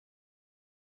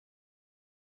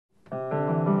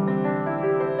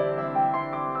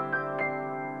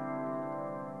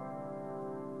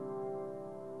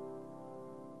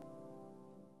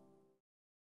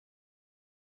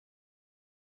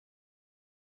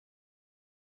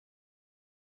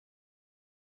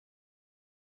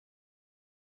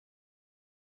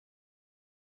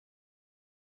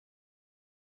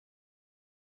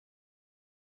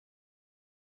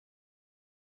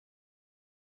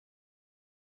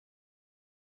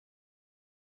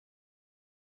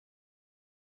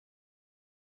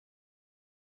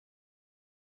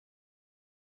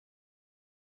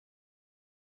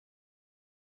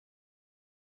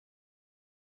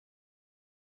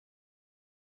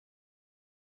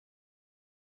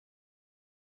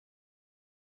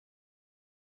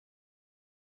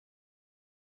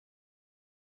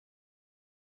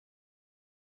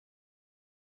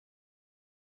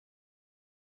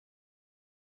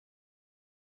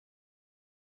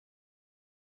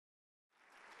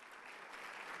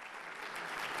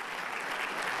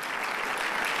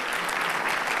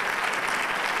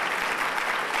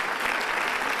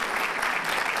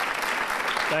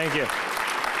Thank you.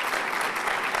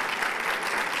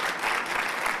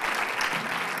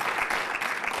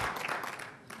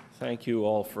 Thank you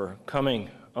all for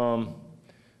coming.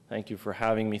 Thank you for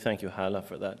having me. Thank you, Hala,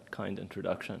 for that kind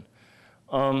introduction.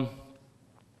 I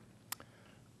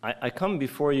come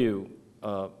before you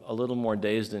a little more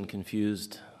dazed and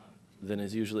confused than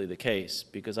is usually the case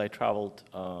because I traveled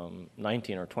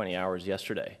 19 or 20 hours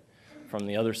yesterday from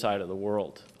the other side of the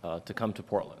world to come to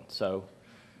Portland. So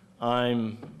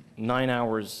I'm 9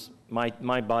 hours,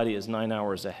 my body is 9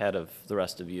 hours ahead of the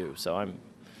rest of you. So I'm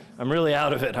really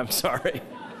out of it, I'm sorry.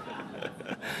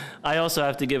 I also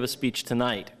have to give a speech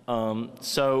tonight.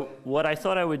 So what I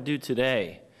thought I would do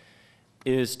today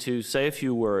is to say a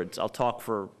few words. I'll talk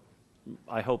for,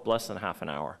 I hope, less than half an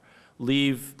hour.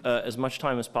 Leave as much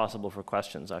time as possible for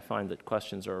questions. I find that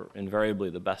questions are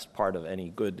invariably the best part of any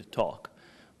good talk.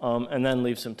 And then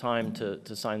leave some time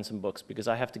to sign some books because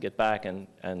I have to get back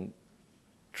and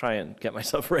try and get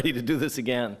myself ready to do this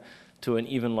again to an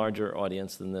even larger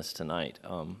audience than this tonight,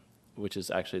 which is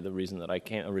actually the reason that I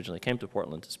originally came to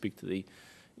Portland to speak to the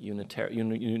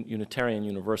Unitarian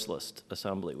Universalist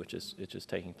Assembly, which is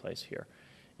taking place here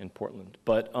in Portland.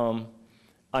 But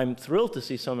I'm thrilled to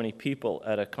see so many people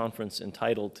at a conference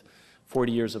entitled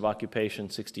 40 Years of Occupation,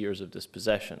 60 Years of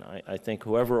Dispossession. I think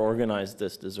whoever organized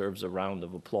this deserves a round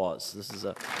of applause. This is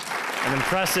an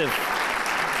impressive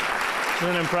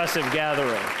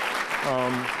gathering.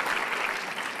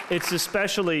 It's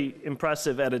especially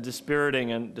impressive at a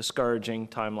dispiriting and discouraging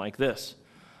time like this.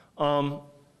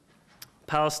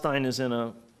 Palestine is in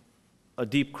a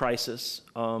deep crisis.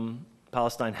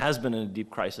 Palestine has been in a deep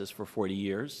crisis for 40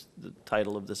 years. The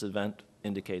title of this event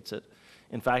indicates it.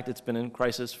 In fact, it's been in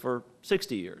crisis for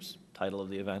 60 years. The title of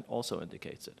the event also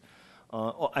indicates it.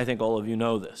 I think all of you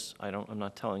know this. I'm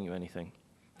not telling you anything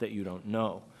that you don't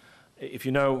know. If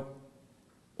you know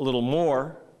a little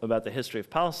more about the history of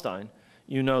Palestine,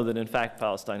 you know that in fact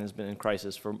Palestine has been in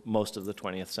crisis for most of the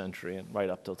 20th century and right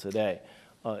up till today.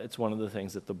 It's one of the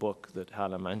things that the book that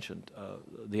Hala mentioned,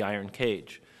 The Iron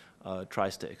Cage,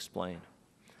 tries to explain.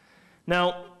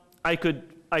 Now, I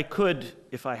could,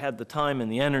 if I had the time and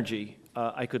the energy,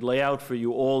 I could lay out for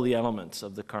you all the elements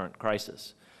of the current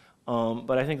crisis.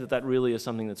 But I think that really is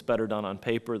something that's better done on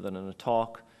paper than in a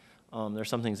talk. There's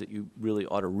some things that you really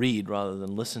ought to read rather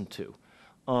than listen to.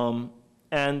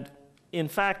 And in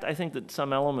fact, I think that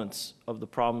some elements of the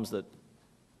problems that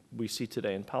we see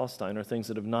today in Palestine are things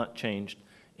that have not changed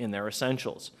in their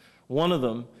essentials. One of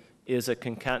them is a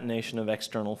concatenation of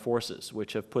external forces,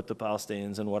 which have put the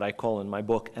Palestinians in what I call in my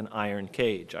book an iron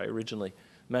cage. I originally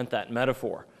meant that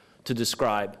metaphor to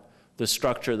describe the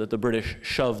structure that the British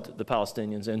shoved the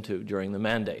Palestinians into during the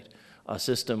Mandate, a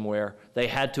system where they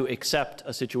had to accept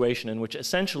a situation in which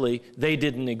essentially they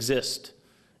didn't exist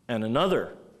and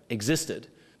another existed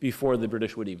before the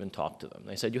British would even talk to them.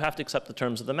 They said, you have to accept the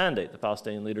terms of the mandate. The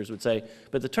Palestinian leaders would say,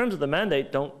 but the terms of the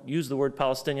mandate don't use the word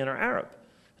Palestinian or Arab.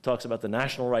 It talks about the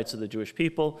national rights of the Jewish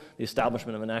people, the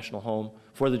establishment of a national home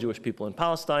for the Jewish people in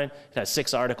Palestine. It has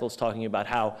 6 articles talking about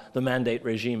how the mandate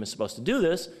regime is supposed to do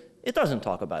this. It doesn't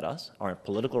talk about us. Our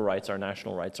political rights, our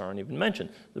national rights aren't even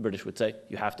mentioned. The British would say,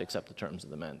 you have to accept the terms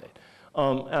of the mandate.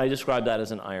 And I describe that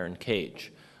as an iron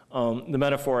cage. The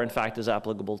metaphor, in fact, is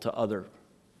applicable to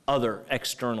other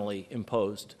externally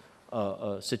imposed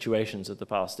situations that the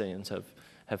Palestinians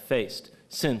have faced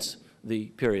since the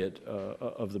period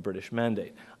of the British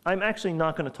Mandate. I'm actually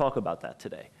not going to talk about that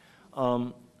today.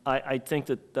 I think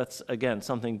that that's, again,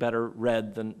 something better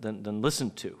read than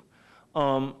listened to.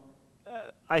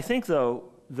 I think,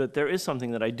 though, that there is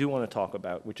something that I do want to talk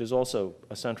about, which is also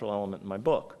a central element in my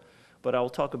book, but I will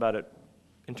talk about it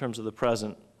in terms of the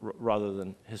present rather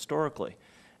than historically.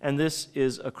 And this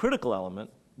is a critical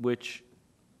element which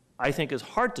I think is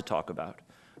hard to talk about,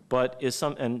 but is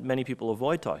and many people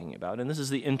avoid talking about, and this is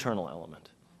the internal element,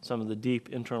 some of the deep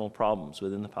internal problems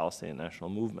within the Palestinian national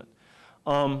movement.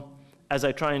 As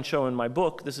I try and show in my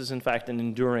book, this is in fact an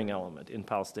enduring element in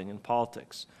Palestinian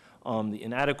politics. The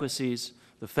inadequacies,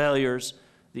 the failures,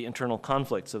 the internal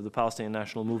conflicts of the Palestinian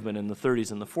national movement in the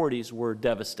 30s and the 40s were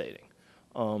devastating.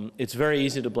 It's very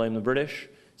easy to blame the British.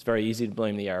 It's very easy to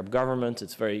blame the Arab governments.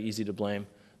 It's very easy to blame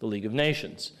the League of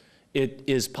Nations. It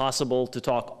is possible to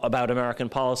talk about American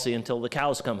policy until the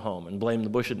cows come home and blame the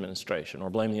Bush administration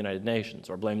or blame the United Nations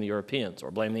or blame the Europeans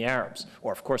or blame the Arabs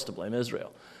or, of course, to blame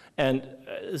Israel. And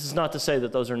this is not to say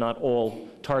that those are not all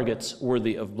targets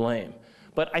worthy of blame.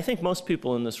 But I think most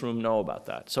people in this room know about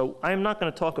that. So I am not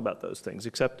going to talk about those things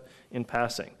except in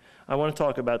passing. I want to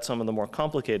talk about some of the more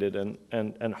complicated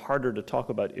and harder to talk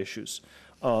about issues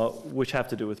which have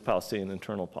to do with Palestinian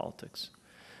internal politics.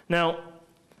 Now,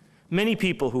 Many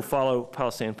people who follow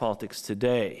Palestinian politics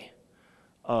today,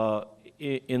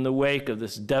 in the wake of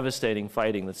this devastating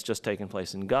fighting that's just taken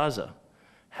place in Gaza,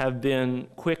 have been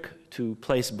quick to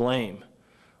place blame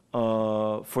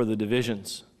for the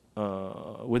divisions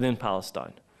within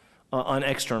Palestine on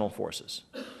external forces.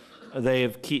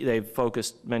 They've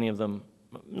focused, many of them,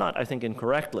 not I think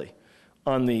incorrectly,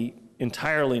 on the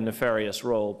entirely nefarious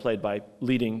role played by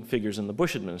leading figures in the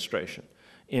Bush administration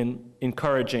in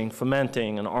encouraging,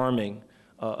 fomenting, and arming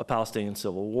a Palestinian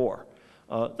civil war.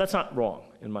 That's not wrong,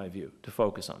 in my view, to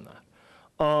focus on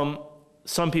that.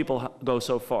 Some people go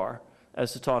so far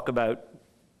as to talk about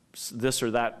this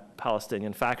or that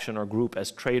Palestinian faction or group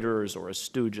as traitors or as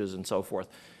stooges and so forth.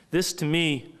 This, to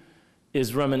me,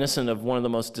 is reminiscent of one of the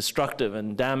most destructive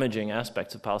and damaging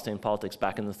aspects of Palestinian politics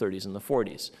back in the 30s and the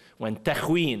 40s, when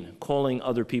takhween, calling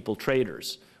other people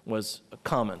traitors, was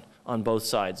common on both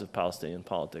sides of Palestinian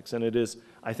politics. And it is,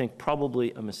 I think,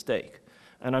 probably a mistake.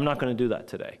 And I'm not going to do that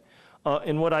today.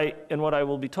 In what I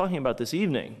will be talking about this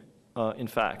evening, in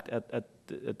fact, at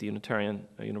the Unitarian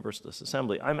Universalist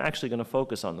Assembly, I'm actually going to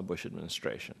focus on the Bush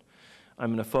administration. I'm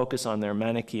going to focus on their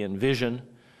Manichaean vision,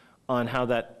 on how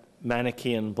that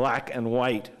Manichaean black and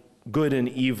white, good and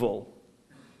evil,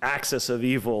 axis of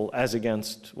evil as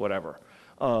against whatever,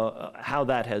 how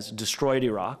that has destroyed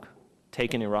Iraq,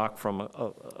 taken Iraq from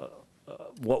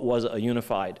what was a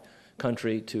unified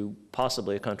country to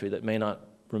possibly a country that may not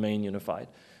remain unified.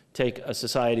 Take a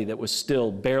society that was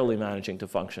still barely managing to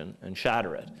function and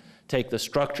shatter it. Take the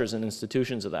structures and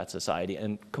institutions of that society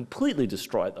and completely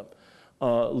destroy them,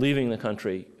 leaving the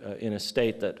country in a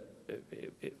state that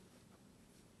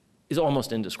is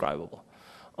almost indescribable.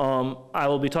 I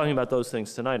will be talking about those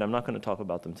things tonight. I'm not going to talk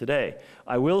about them today.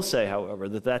 I will say, however,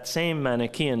 that that same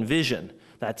Manichaean vision,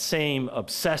 that same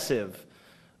obsessive,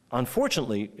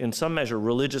 unfortunately, in some measure,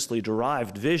 religiously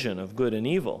derived vision of good and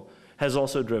evil has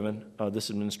also driven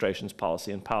this administration's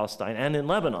policy in Palestine and in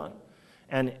Lebanon,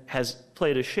 and has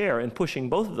played a share in pushing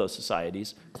both of those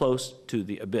societies close to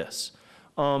the abyss.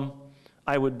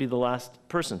 I would be the last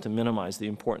person to minimize the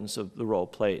importance of the role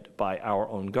played by our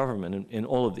own government in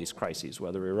all of these crises,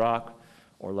 whether Iraq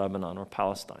or Lebanon or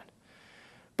Palestine.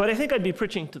 But I think I'd be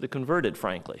preaching to the converted,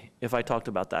 frankly, if I talked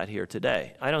about that here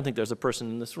today. I don't think there's a person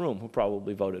in this room who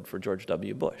probably voted for George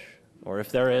W. Bush. Or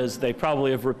if there is, they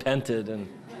probably have repented and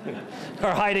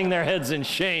are hiding their heads in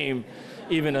shame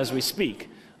even as we speak.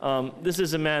 This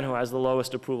is a man who has the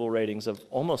lowest approval ratings of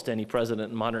almost any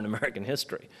president in modern American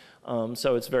history.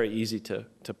 So it's very easy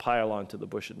to pile on to the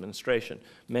Bush administration.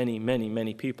 Many, many,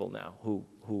 many people now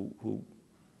who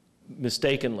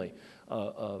mistakenly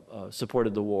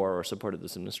supported the war or supported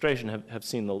this administration have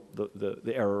seen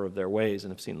the error of their ways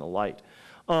and have seen the light.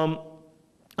 I'm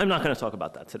not going to talk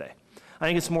about that today. I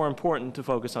think it's more important to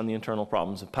focus on the internal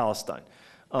problems of Palestine.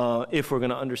 If we're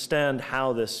going to understand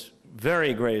how this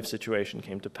very grave situation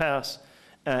came to pass,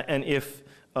 and if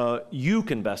you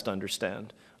can best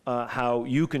understand how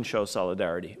you can show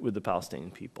solidarity with the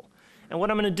Palestinian people. And what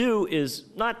I'm going to do is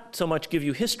not so much give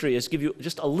you history as give you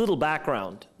just a little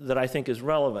background that I think is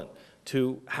relevant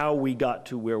to how we got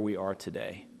to where we are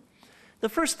today. The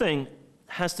first thing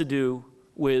has to do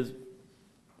with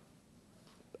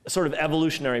a sort of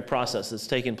evolutionary process that's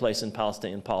taken place in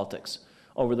Palestinian politics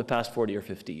over the past 40 or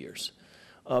 50 years.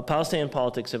 Palestinian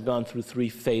politics have gone through three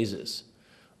phases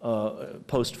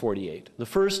post-48. The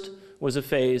first was a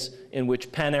phase in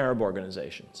which pan-Arab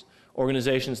organizations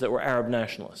that were Arab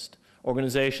nationalist,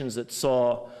 organizations that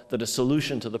saw that a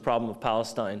solution to the problem of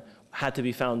Palestine had to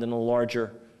be found in a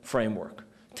larger framework,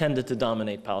 tended to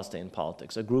dominate Palestinian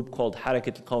politics. A group called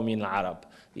Harakat al-Qawmiyin al-Arab,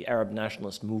 the Arab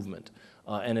nationalist movement,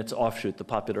 and its offshoot, the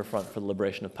Popular Front for the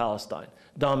Liberation of Palestine,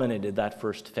 dominated that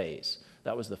first phase.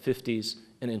 That was the 50s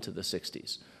and into the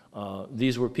 60s.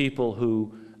 These were people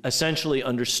who essentially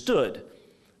understood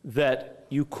that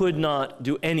you could not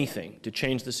do anything to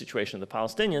change the situation of the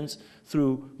Palestinians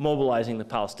through mobilizing the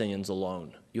Palestinians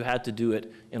alone. You had to do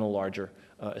it in a larger,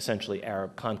 essentially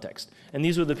Arab context. And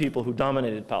these were the people who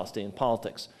dominated Palestinian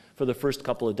politics for the first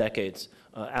couple of decades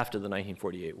after the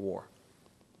 1948 war.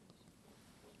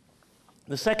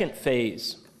 The second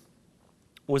phase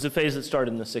was a phase that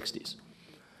started in the 60s.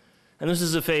 And this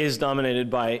is a phase dominated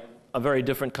by a very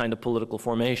different kind of political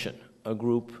formation, a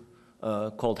group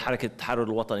called Harakat Tahrir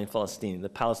al-Watani Palestine, the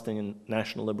Palestinian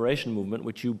National Liberation Movement,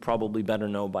 which you probably better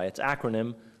know by its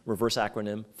acronym, reverse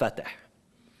acronym, Fatah.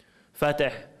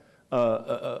 Fatah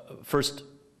first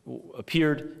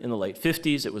appeared in the late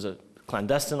 50s. It was a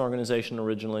clandestine organization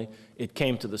originally. It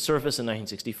came to the surface in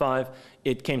 1965.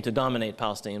 It came to dominate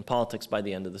Palestinian politics by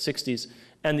the end of the 60s.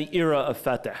 And the era of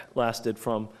Fatah lasted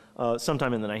from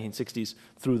sometime in the 1960s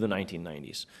through the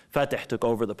 1990s. Fatah took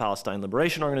over the Palestine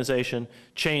Liberation Organization,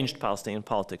 changed Palestinian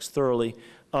politics thoroughly.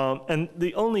 And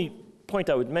the only point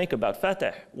I would make about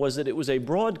Fatah was that it was a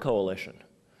broad coalition.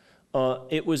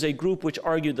 It was a group which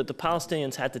argued that the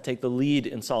Palestinians had to take the lead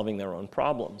in solving their own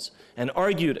problems and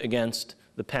argued against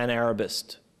the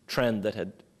pan-Arabist trend that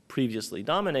had previously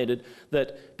dominated,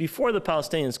 that before the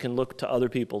Palestinians can look to other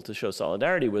people to show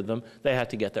solidarity with them, they had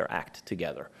to get their act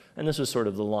together. And this was sort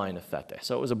of the line of Fatah.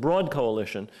 So it was a broad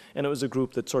coalition, and it was a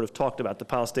group that sort of talked about the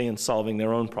Palestinians solving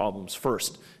their own problems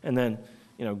first, and then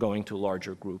going to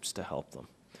larger groups to help them.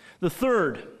 The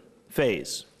third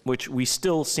phase, which we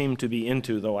still seem to be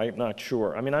into, though I'm not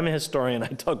sure. I mean, I'm a historian, I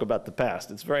talk about the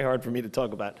past. It's very hard for me to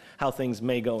talk about how things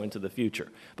may go into the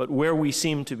future. But where we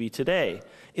seem to be today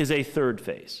is a third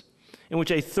phase, in which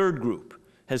a third group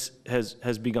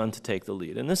has begun to take the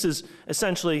lead. And this is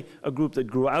essentially a group that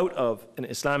grew out of an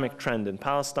Islamic trend in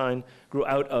Palestine, grew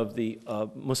out of the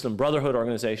Muslim Brotherhood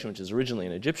organization, which is originally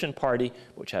an Egyptian party,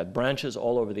 which had branches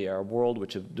all over the Arab world,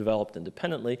 which have developed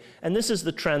independently. And this is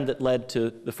the trend that led to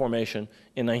the formation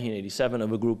in 1987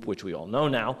 of a group which we all know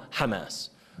now,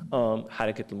 Hamas,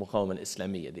 Harakat al-Muqawama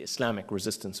al-Islamiyya, the Islamic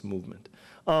resistance movement.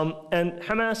 And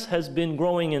Hamas has been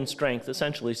growing in strength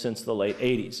essentially since the late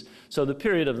 80s. So the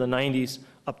period of the 90s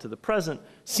up to the present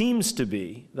seems to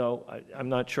be, though I'm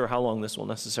not sure how long this will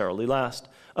necessarily last,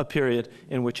 a period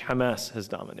in which Hamas has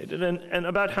dominated. And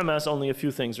about Hamas, only a few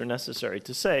things are necessary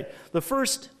to say. The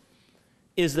first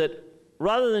is that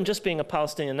rather than just being a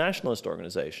Palestinian nationalist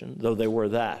organization, though they were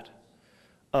that,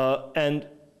 and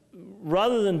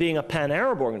rather than being a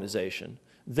pan-Arab organization,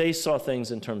 they saw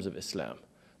things in terms of Islam.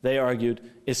 They argued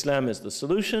Islam is the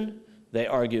solution. They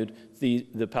argued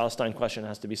the Palestine question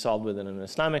has to be solved within an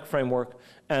Islamic framework,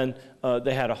 and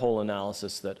they had a whole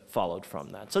analysis that followed from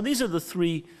that. So these are the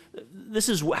three, this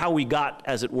is how we got,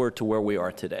 as it were, to where we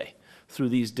are today, through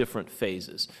these different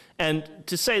phases. And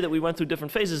to say that we went through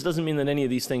different phases doesn't mean that any of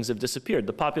these things have disappeared.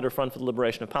 The Popular Front for the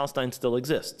Liberation of Palestine still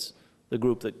exists, the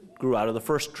group that grew out of the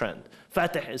first trend.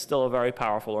 Fatah is still a very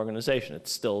powerful organization.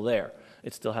 It's still there.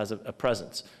 It still has a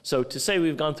presence. So to say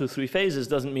we've gone through three phases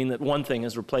doesn't mean that one thing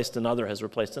has replaced another,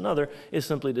 is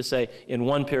simply to say in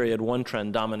one period, one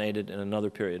trend dominated, in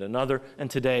another period, another, and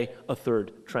today a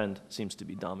third trend seems to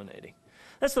be dominating.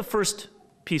 That's the first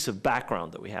piece of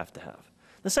background that we have to have.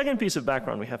 The second piece of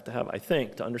background we have to have, I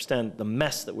think, to understand the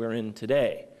mess that we're in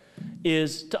today,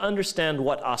 is to understand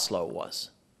what Oslo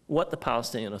was, what the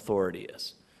Palestinian Authority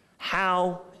is,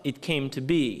 how it came to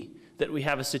be that we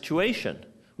have a situation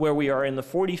where we are in the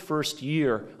 41st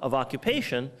year of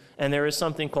occupation, and there is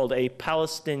something called a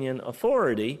Palestinian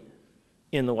Authority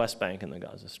in the West Bank and the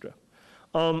Gaza Strip.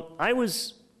 I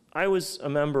was a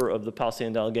member of the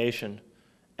Palestinian delegation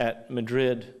at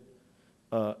Madrid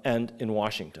and in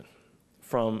Washington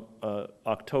from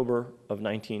October of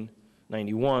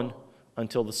 1991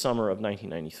 until the summer of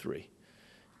 1993.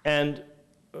 And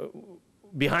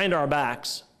behind our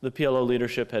backs, the PLO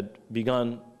leadership had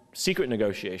begun secret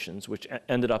negotiations, which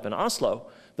ended up in Oslo,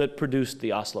 that produced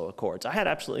the Oslo Accords. I had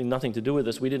absolutely nothing to do with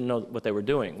this. We didn't know what they were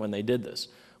doing when they did this.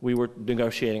 We were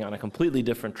negotiating on a completely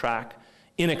different track,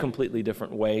 in a completely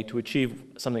different way, to achieve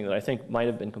something that I think might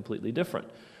have been completely different.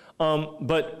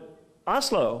 But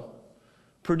Oslo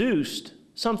produced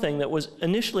something that was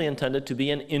initially intended to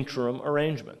be an interim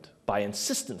arrangement, by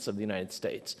insistence of the United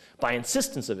States, by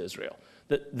insistence of Israel,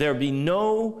 that there be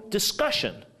no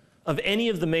discussion of any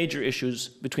of the major issues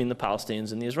between the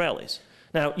Palestinians and the Israelis.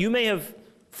 Now, you may have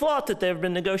thought that there have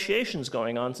been negotiations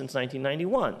going on since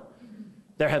 1991.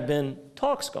 There have been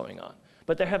talks going on,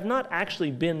 but there have not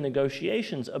actually been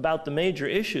negotiations about the major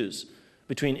issues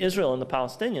between Israel and the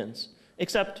Palestinians,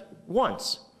 except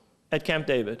once at Camp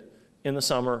David in the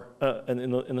summer,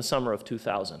 in the summer of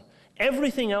 2000.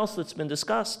 Everything else that's been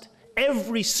discussed,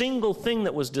 every single thing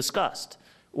that was discussed,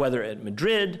 whether at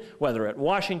Madrid, whether at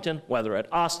Washington, whether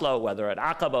at Oslo, whether at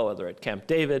Aqaba, whether at Camp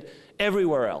David,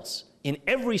 everywhere else, in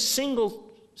every single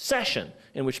session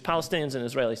in which Palestinians and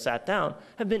Israelis sat down,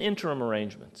 have been interim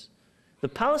arrangements. The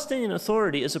Palestinian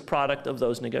Authority is a product of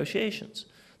those negotiations.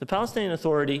 The Palestinian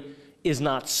Authority is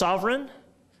not sovereign,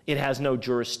 it has no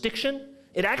jurisdiction,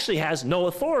 it actually has no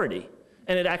authority,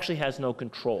 and it actually has no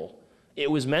control.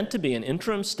 It was meant to be an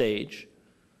interim stage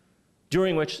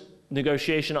during which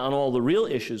negotiation on all the real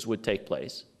issues would take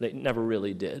place. They never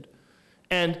really did.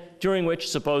 And during which,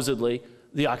 supposedly,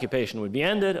 the occupation would be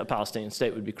ended, a Palestinian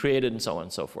state would be created, and so on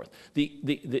and so forth.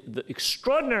 The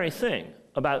extraordinary thing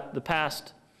about the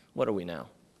past, what are we now,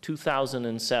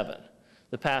 2007,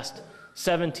 the past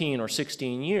 17 or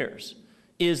 16 years,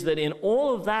 is that in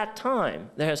all of that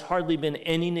time, there has hardly been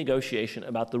any negotiation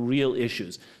about the real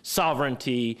issues: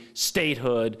 sovereignty,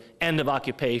 statehood, end of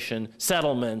occupation,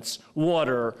 settlements,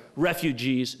 water,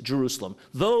 refugees, Jerusalem.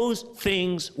 Those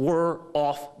things were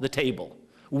off the table.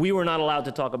 We were not allowed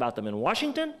to talk about them in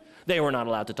Washington. They were not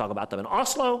allowed to talk about them in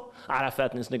Oslo.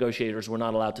 Arafat and his negotiators were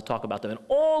not allowed to talk about them in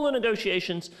all the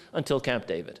negotiations until Camp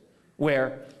David,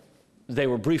 where they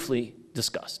were briefly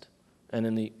discussed, and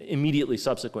in the immediately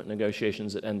subsequent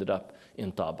negotiations that ended up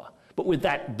in Taba. But with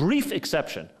that brief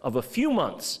exception of a few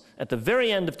months at the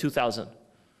very end of 2000,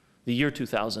 the year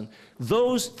 2000,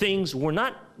 those things were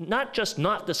not just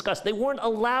not discussed, they weren't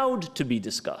allowed to be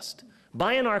discussed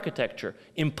by an architecture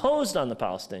imposed on the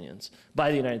Palestinians by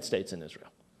the United States and Israel.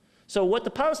 So what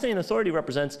the Palestinian Authority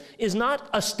represents is not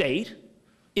a state,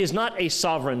 is not a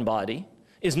sovereign body,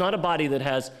 is not a body that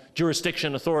has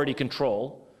jurisdiction, authority,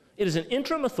 control. It is an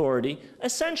interim authority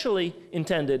essentially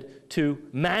intended to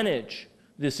manage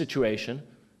this situation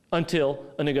until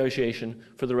a negotiation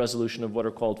for the resolution of what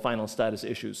are called final status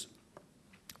issues: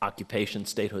 occupation,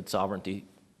 statehood, sovereignty,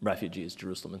 refugees,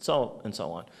 Jerusalem, and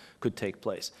so on, could take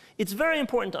place. It's very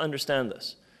important to understand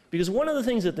this, because one of the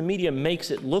things that the media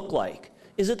makes it look like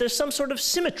is that there's some sort of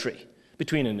symmetry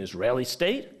between an Israeli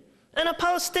state and a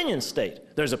Palestinian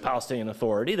state. There's a Palestinian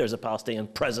authority, there's a Palestinian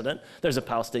president, there's a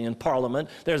Palestinian parliament,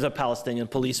 there's a Palestinian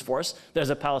police force, there's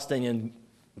a Palestinian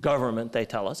government, they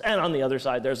tell us, and on the other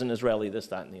side there's an Israeli this,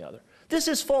 that, and the other. This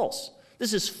is false.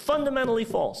 This is fundamentally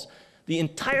false. The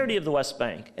entirety of the West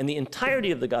Bank and the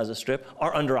entirety of the Gaza Strip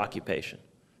are under occupation.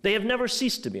 They have never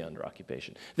ceased to be under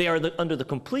occupation. They are under the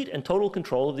complete and total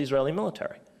control of the Israeli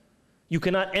military. You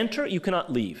cannot enter, you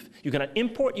cannot leave. You cannot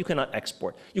import, you cannot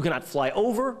export. You cannot fly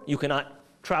over, you cannot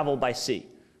travel by sea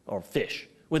or fish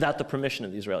without the permission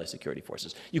of the Israeli security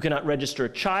forces. You cannot register a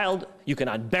child, you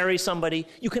cannot bury somebody,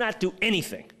 you cannot do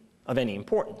anything of any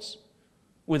importance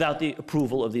without the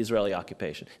approval of the Israeli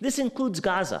occupation. This includes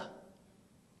Gaza.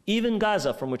 Even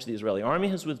Gaza, from which the Israeli army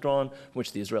has withdrawn, from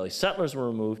which the Israeli settlers were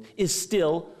removed, is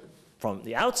still, from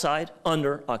the outside,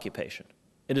 under occupation.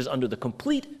 It is under the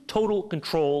complete, total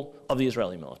control of the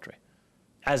Israeli military,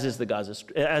 as is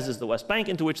the West Bank,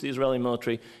 into which the Israeli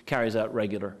military carries out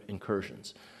regular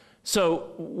incursions.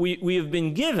 So we have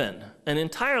been given an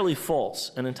entirely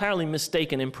false, an entirely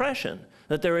mistaken impression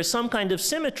that there is some kind of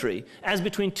symmetry as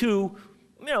between two,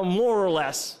 more or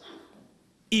less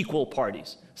equal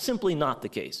parties. Simply not the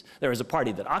case. There is a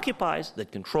party that occupies,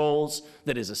 that controls,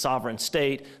 that is a sovereign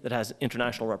state, that has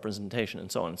international representation,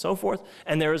 and so on and so forth,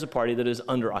 and there is a party that is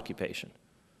under occupation,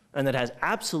 and that has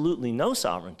absolutely no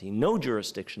sovereignty, no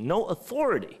jurisdiction, no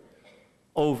authority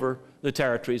over the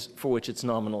territories for which it's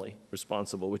nominally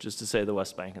responsible, which is to say the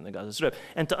West Bank and the Gaza Strip.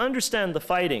 And to understand the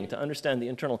fighting, to understand the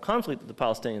internal conflict that the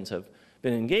Palestinians have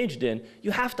been engaged in,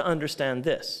 you have to understand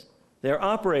this. They're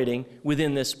operating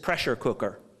within this pressure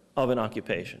cooker of an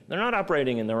occupation. They're not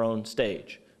operating in their own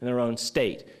stage, in their own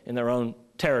state, in their own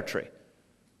territory.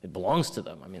 It belongs to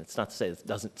them. I mean, it's not to say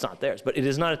it's not theirs, but it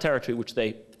is not a territory which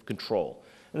they control.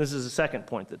 And this is the second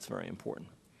point that's very important.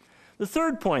 The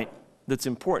third point that's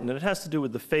important, and it has to do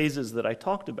with the phases that I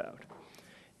talked about,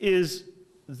 is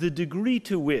the degree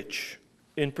to which,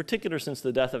 in particular since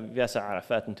the death of Yasser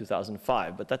Arafat in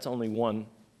 2005, but that's only one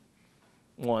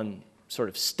sort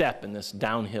of step in this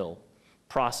downhill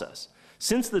process.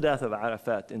 Since the death of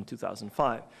Arafat in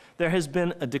 2005, there has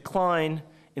been a decline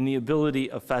in the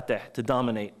ability of Fatah to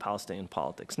dominate Palestinian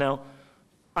politics. Now,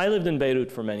 I lived in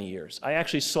Beirut for many years. I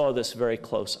actually saw this very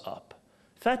close up.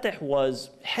 Fatah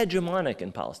was hegemonic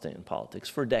in Palestinian politics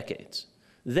for decades.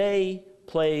 They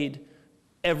played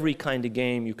every kind of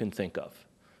game you can think of.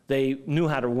 They knew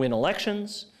how to win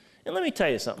elections. And let me tell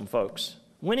you something, folks.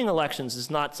 Winning elections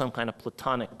is not some kind of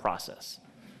platonic process.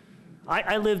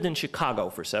 I lived in Chicago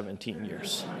for 17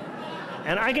 years.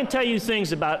 And I can tell you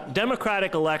things about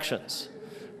democratic elections,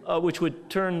 which would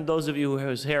turn those of you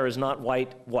whose hair is not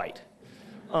white, white.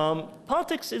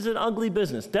 Politics is an ugly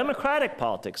business. Democratic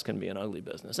politics can be an ugly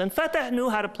business. And Fatah knew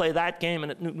how to play that game,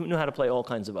 and it knew how to play all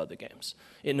kinds of other games.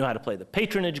 It knew how to play the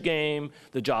patronage game,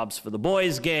 the jobs for the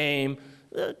boys game,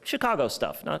 Chicago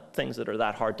stuff, not things that are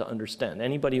that hard to understand.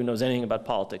 Anybody who knows anything about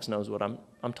politics knows what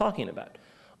I'm talking about.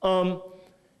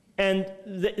 And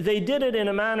they did it in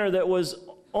a manner that was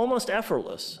almost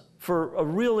effortless for a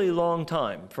really long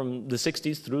time, from the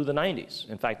 60s through the 90s.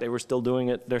 In fact, they're still doing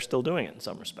it in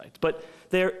some respects. But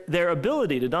their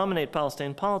ability to dominate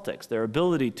Palestinian politics, their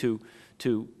ability to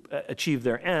achieve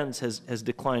their ends has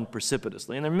declined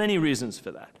precipitously. And there are many reasons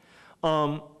for that.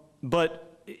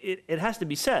 But it has to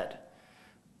be said,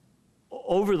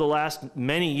 over the last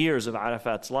many years of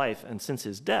Arafat's life and since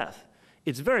his death,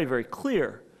 it's very, very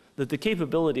clear that the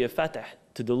capability of Fatah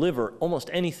to deliver almost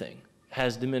anything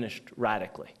has diminished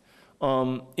radically.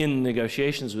 In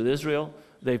negotiations with Israel,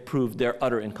 they've proved their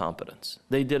utter incompetence.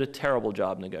 They did a terrible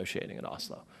job negotiating at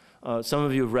Oslo. Some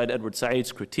of you have read Edward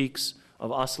Said's critiques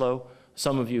of Oslo.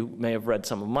 Some of you may have read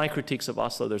some of my critiques of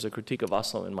Oslo. There's a critique of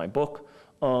Oslo in my book.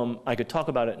 I could talk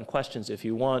about it in questions if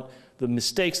you want. The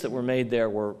mistakes that were made there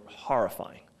were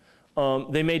horrifying.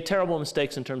 They made terrible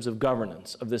mistakes in terms of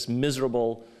governance, of this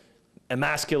miserable,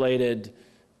 emasculated,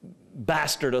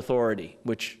 bastard authority,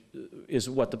 which is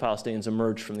what the Palestinians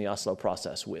emerged from the Oslo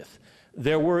process with.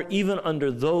 There were, even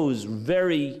under those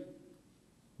very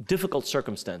difficult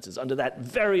circumstances, under that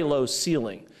very low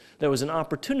ceiling, there was an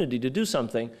opportunity to do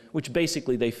something which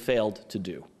basically they failed to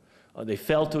do. They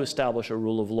failed to establish a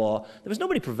rule of law. There was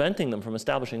nobody preventing them from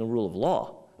establishing a rule of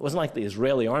law. It wasn't like the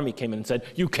Israeli army came in and said,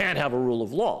 you can't have a rule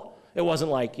of law. It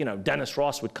wasn't like, Dennis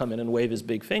Ross would come in and wave his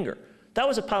big finger. That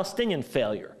was a Palestinian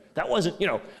failure. That wasn't,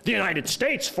 the United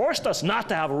States forced us not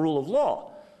to have a rule of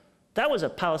law. That was a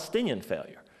Palestinian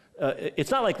failure. It's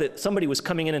not like that somebody was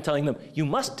coming in and telling them, you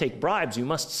must take bribes, you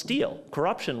must steal.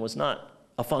 Corruption was not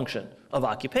a function of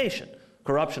occupation.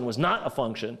 Corruption was not a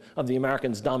function of the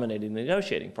Americans dominating the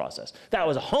negotiating process. That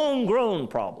was a homegrown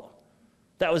problem.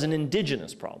 That was an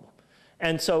indigenous problem.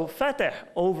 And so Fatah,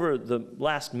 over the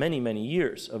last many, many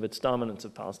years of its dominance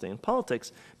of Palestinian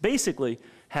politics, basically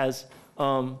has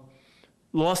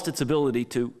lost its ability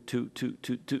to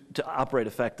operate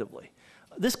effectively.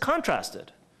 This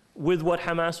contrasted with what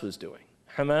Hamas was doing.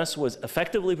 Hamas was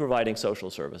effectively providing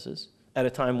social services at a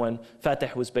time when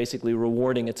Fatah was basically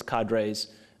rewarding its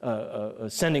cadres,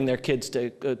 sending their kids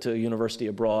to university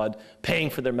abroad, paying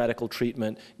for their medical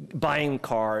treatment, buying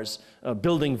cars,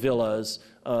 building villas,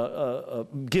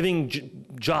 giving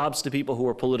jobs to people who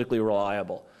were politically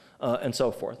reliable, and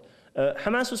so forth.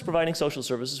 Hamas was providing social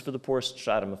services for the poorest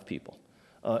stratum of people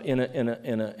in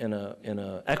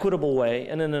an equitable way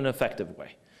and in an effective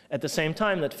way. At the same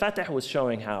time that Fatah was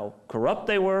showing how corrupt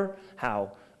they were,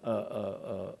 how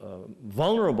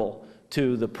vulnerable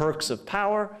to the perks of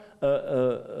power,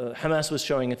 Hamas was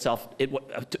showing itself,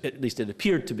 at least it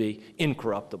appeared to be,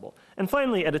 incorruptible. And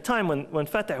finally, at a time when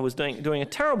Fatah was doing a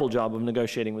terrible job of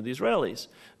negotiating with the Israelis,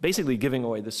 basically giving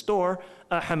away the store,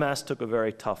 Hamas took a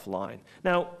very tough line.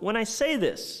 Now, when I say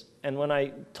this, and when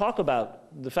I talk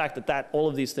about the fact that all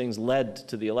of these things led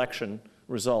to the election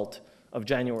result of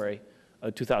January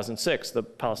 2006, the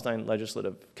Palestine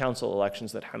Legislative Council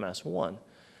elections that Hamas won,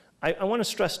 I want to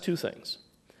stress two things.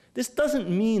 This doesn't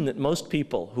mean that most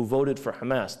people who voted for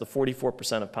Hamas, the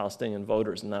 44% of Palestinian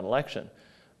voters in that election,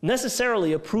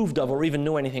 necessarily approved of or even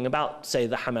knew anything about, say,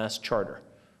 the Hamas charter,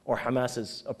 or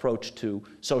Hamas's approach to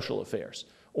social affairs,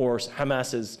 or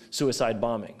Hamas's suicide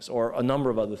bombings, or a number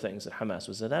of other things that Hamas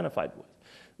was identified with.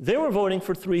 They were voting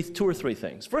for two or three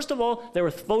things. First of all, they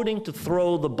were voting to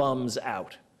throw the bums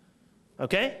out.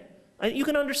 Okay? You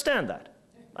can understand that.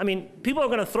 I mean, people are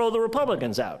going to throw the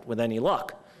Republicans out with any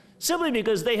luck, simply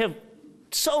because they have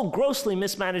so grossly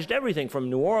mismanaged everything from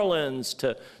New Orleans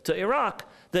to Iraq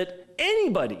that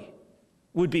anybody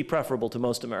would be preferable to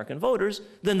most American voters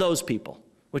than those people,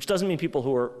 which doesn't mean people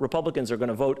who are Republicans are going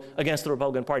to vote against the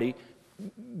Republican Party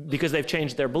because they've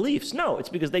changed their beliefs. No, it's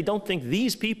because they don't think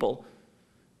these people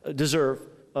deserve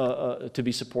to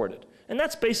be supported. And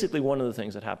that's basically one of the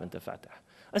things that happened to Fatah.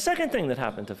 A second thing that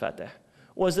happened to Fatah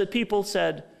was that people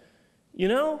said,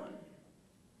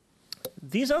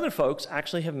 these other folks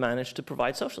actually have managed to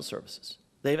provide social services.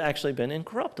 They've actually been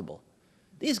incorruptible.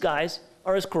 These guys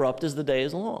are as corrupt as the day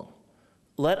is long.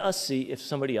 Let us see if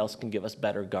somebody else can give us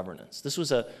better governance. This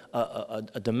was a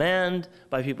demand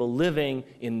by people living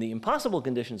in the impossible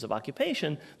conditions of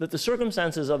occupation that the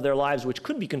circumstances of their lives, which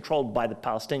could be controlled by the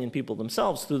Palestinian people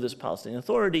themselves through this Palestinian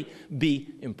Authority,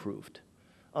 be improved.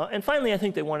 And finally, I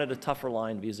think they wanted a tougher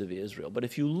line vis-a-vis Israel. But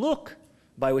if you look,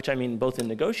 by which I mean both in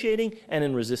negotiating and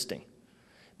in resisting,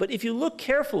 but if you look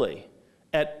carefully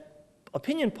at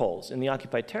opinion polls in the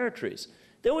occupied territories,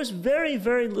 there was very,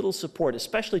 very little support,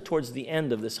 especially towards the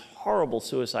end of this horrible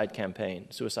suicide campaign,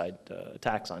 suicide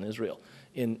attacks on Israel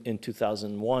in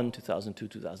 2001, 2002,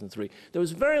 2003. There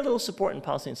was very little support in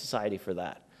Palestinian society for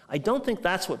that. I don't think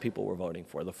that's what people were voting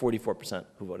for, the 44%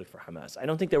 who voted for Hamas. I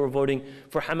don't think they were voting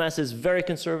for Hamas's very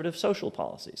conservative social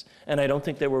policies. And I don't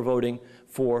think they were voting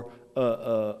for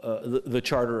the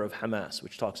charter of Hamas,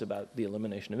 which talks about the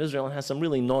elimination of Israel and has some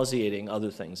really nauseating other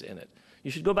things in it. You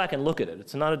should go back and look at it.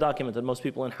 It's not a document that most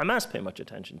people in Hamas pay much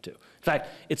attention to. In fact,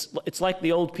 it's like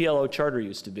the old PLO charter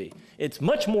used to be. It's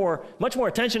much more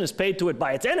attention is paid to it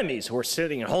by its enemies who are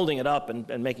sitting and holding it up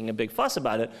and making a big fuss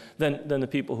about it than the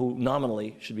people who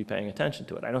nominally should be paying attention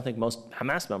to it. I don't think most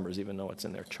Hamas members even know what's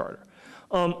in their charter.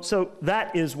 So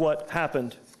that is what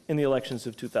happened in the elections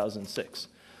of 2006.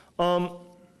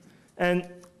 And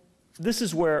this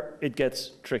is where it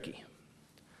gets tricky.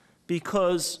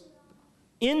 Because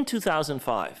in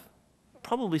 2005,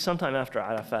 probably sometime after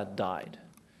Arafat died,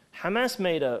 Hamas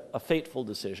made a fateful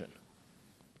decision.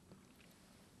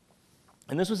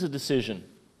 And this was a decision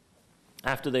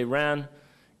after they ran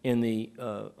in the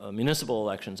municipal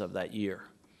elections of that year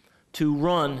to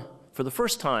run for the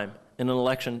first time in an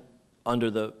election under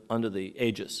the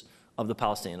aegis of the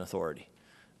Palestinian Authority,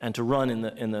 and to run in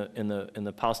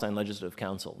the Palestine Legislative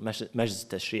Council, Majlis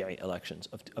Tashri'i elections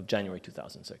of January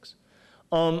 2006.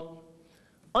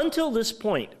 Until this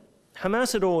point,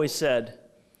 Hamas had always said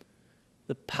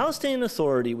the Palestinian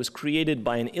Authority was created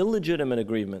by an illegitimate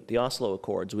agreement, the Oslo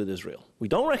Accords, with Israel. We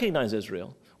don't recognize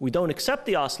Israel. We don't accept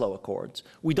the Oslo Accords.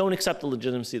 We don't accept the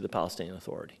legitimacy of the Palestinian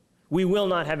Authority. We will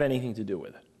not have anything to do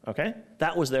with it, okay?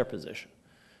 That was their position.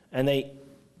 And they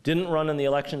didn't run in the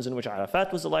elections in which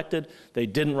Arafat was elected. They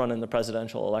didn't run in the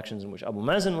presidential elections in which Abu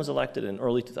Mazen was elected in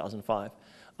early 2005.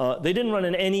 They didn't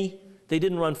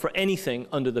run for anything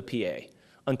under the PA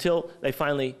until they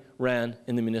finally ran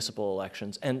in the municipal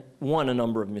elections and won a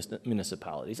number of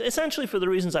municipalities, essentially for the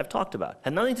reasons I've talked about.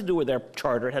 Had nothing to do with their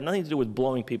charter, had nothing to do with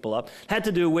blowing people up, had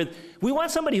to do with, we want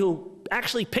somebody who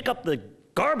actually pick up the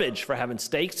garbage, for heaven's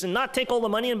sakes, and not take all the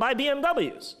money and buy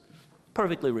BMWs.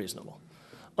 Perfectly reasonable.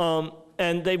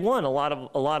 And they won a lot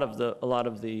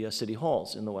of the city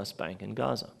halls in the West Bank and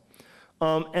Gaza.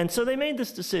 And so they made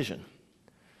this decision.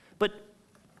 But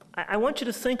I want you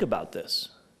to think about this,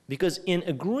 because in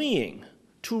agreeing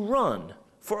to run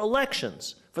for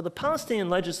elections for the Palestinian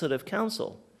Legislative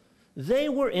Council, they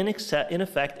were in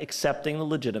effect accepting the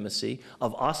legitimacy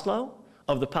of Oslo,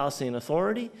 of the Palestinian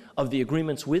Authority, of the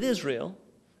agreements with Israel,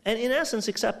 and in essence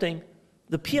accepting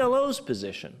the PLO's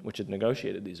position, which had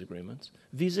negotiated these agreements,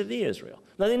 vis-a-vis Israel.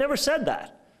 Now, they never said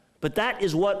that, but that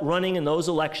is what running in those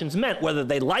elections meant, whether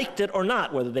they liked it or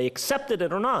not, whether they accepted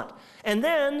it or not. And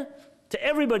then, to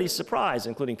everybody's surprise,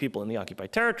 including people in the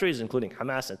occupied territories, including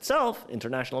Hamas itself,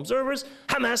 international observers,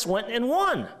 Hamas went and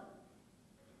won.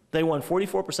 They won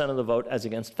 44% of the vote as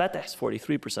against Fatah's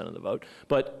 43% of the vote,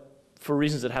 but for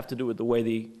reasons that have to do with the way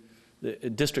the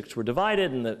districts were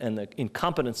divided and the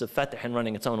incompetence of Fatah in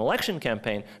running its own election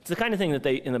campaign, it's the kind of thing that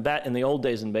they, in the old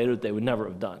days in Beirut, they would never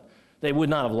have done. They would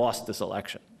not have lost this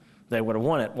election. They would have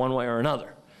won it one way or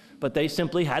another. But they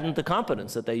simply hadn't the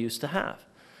competence that they used to have.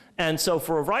 And so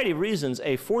for a variety of reasons,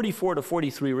 a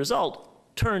 44-43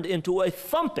 result turned into a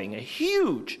thumping, a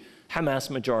huge Hamas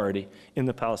majority in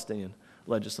the Palestinian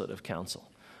Legislative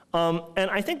Council. And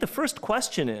I think the first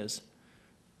question is,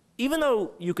 even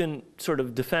though you can sort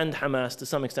of defend Hamas to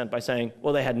some extent by saying,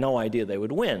 well, they had no idea they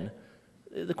would win,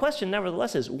 the question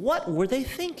nevertheless is, what were they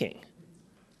thinking?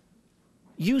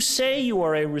 You say you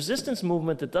are a resistance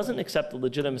movement that doesn't accept the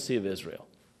legitimacy of Israel.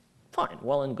 Fine,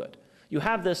 well and good. You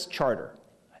have this charter,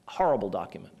 horrible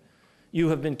document. You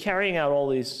have been carrying out all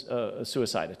these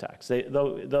suicide attacks,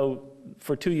 though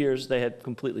for 2 years they had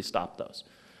completely stopped those.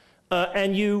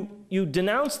 And you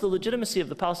denounce the legitimacy of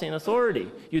the Palestinian Authority.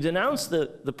 You denounce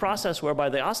the process whereby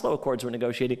the Oslo Accords were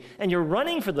negotiated, and you're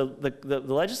running for the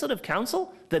Legislative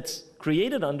Council that's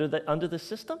created under this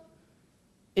system?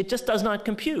 It just does not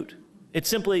compute.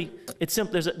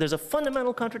 There's a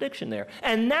fundamental contradiction there.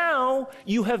 And now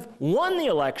you have won the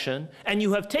election, and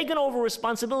you have taken over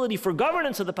responsibility for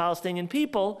governance of the Palestinian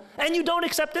people, and you don't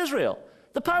accept Israel.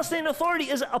 The Palestinian Authority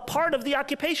is a part of the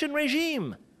occupation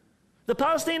regime. The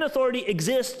Palestinian Authority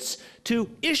exists to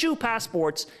issue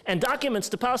passports and documents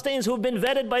to Palestinians who have been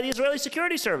vetted by the Israeli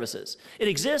security services. It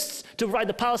exists to provide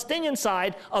the Palestinian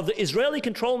side of the Israeli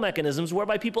control mechanisms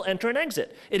whereby people enter and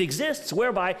exit. It exists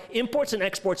whereby imports and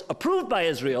exports approved by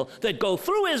Israel that go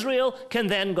through Israel can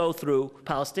then go through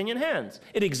Palestinian hands.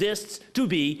 It exists to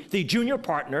be the junior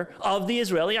partner of the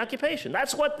Israeli occupation.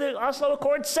 That's what the Oslo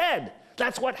Accord said.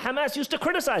 That's what Hamas used to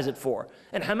criticize it for.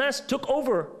 And Hamas took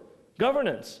over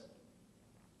governance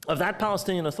of that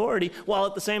Palestinian Authority, while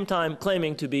at the same time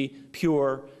claiming to be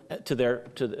pure and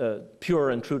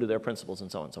true to their principles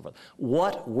and so on and so forth.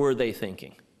 What were they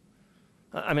thinking?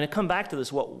 I'm going to come back to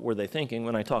this, what were they thinking,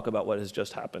 when I talk about what has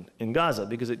just happened in Gaza,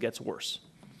 because it gets worse.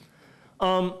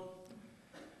 The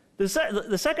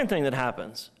second thing that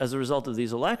happens as a result of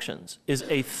these elections is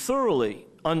a thoroughly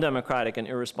undemocratic and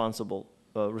irresponsible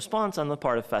response on the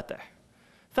part of Fatah.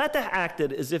 Fatah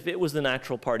acted as if it was the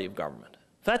natural party of government.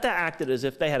 Fatah acted as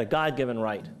if they had a God-given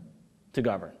right to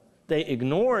govern. They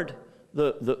ignored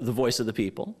the voice of the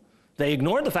people. They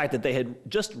ignored the fact that they had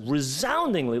just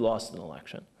resoundingly lost an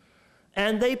election.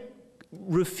 And they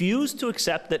refused to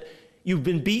accept that you've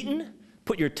been beaten,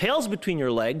 put your tails between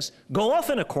your legs, go off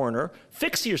in a corner,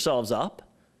 fix yourselves up,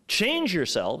 change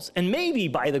yourselves, and maybe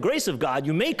by the grace of God,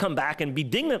 you may come back and be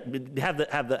have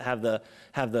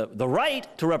the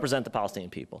right to represent the Palestinian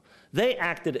people. They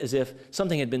acted as if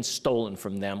something had been stolen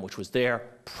from them, which was their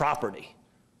property,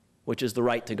 which is the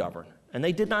right to govern. And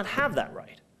they did not have that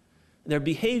right. Their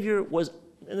behavior was,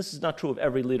 and this is not true of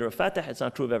every leader of Fatah, it's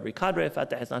not true of every cadre of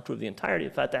Fatah, it's not true of the entirety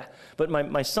of Fatah, but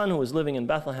my son who was living in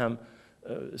Bethlehem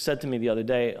said to me the other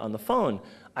day on the phone,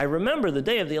 I remember the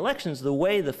day of the elections, the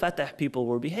way the Fatah people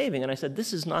were behaving, and I said,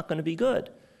 this is not going to be good.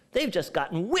 They've just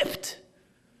gotten whipped.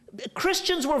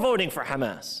 Christians were voting for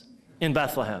Hamas in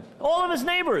Bethlehem. All of his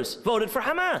neighbors voted for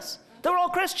Hamas. They were all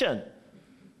Christian.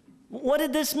 What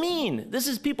did this mean? This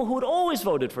is people who had always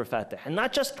voted for Fatah, and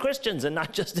not just Christians, and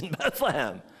not just in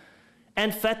Bethlehem.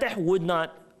 And Fatah would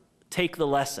not take the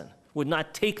lesson, would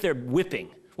not take their whipping,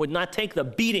 would not take the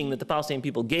beating that the Palestinian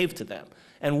people gave to them,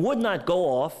 and would not go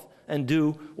off and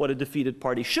do what a defeated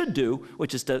party should do,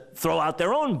 which is to throw out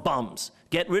their own bums,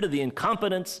 get rid of the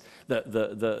incompetents,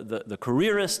 the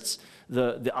careerists,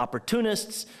 the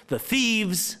opportunists, the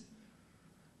thieves,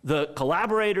 the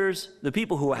collaborators, the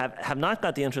people who have not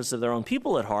got the interests of their own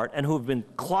people at heart and who have been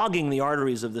clogging the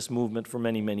arteries of this movement for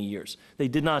many, many years. They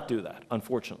did not do that,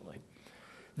 unfortunately.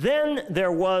 Then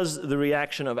there was the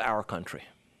reaction of our country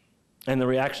and the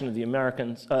reaction of the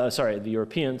the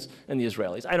Europeans and the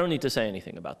Israelis. I don't need to say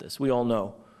anything about this. We all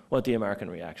know what the American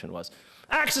reaction was.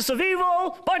 Axis of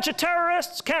evil, bunch of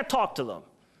terrorists, can't talk to them.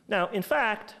 Now, in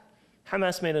fact,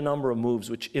 Hamas made a number of moves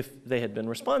which, if they had been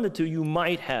responded to, you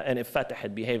might have, and if Fatah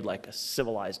had behaved like a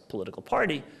civilized political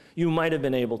party, you might have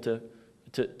been able to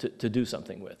do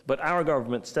something with. But our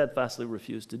government steadfastly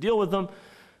refused to deal with them,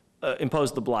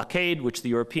 imposed the blockade, which the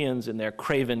Europeans in their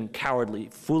craven, cowardly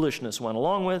foolishness went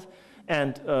along with,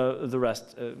 and the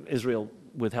rest, Israel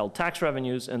withheld tax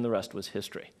revenues, and the rest was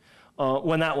history.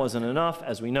 When that wasn't enough,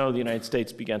 as we know, the United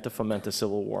States began to foment a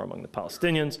civil war among the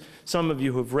Palestinians. Some of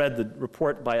you have read the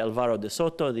report by Alvaro de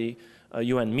Soto, the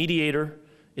UN mediator.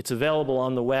 It's available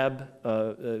on the web.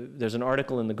 There's an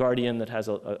article in The Guardian that has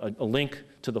a link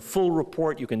to the full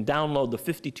report. You can download the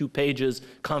 52 pages,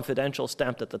 confidential,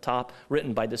 stamped at the top,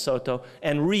 written by de Soto,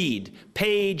 and read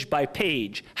page by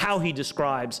page how he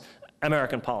describes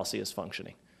American policy as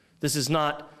functioning. This is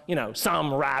not, you know,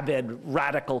 some rabid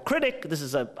radical critic. This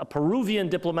is a Peruvian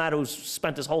diplomat who's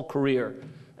spent his whole career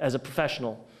as a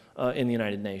professional in the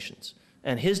United Nations.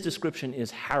 And his description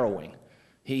is harrowing.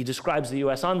 He describes the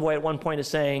US envoy at one point as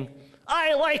saying,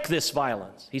 I like this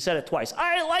violence. He said it twice.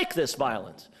 I like this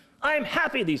violence. I'm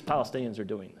happy these Palestinians are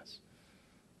doing this.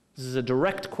 This is a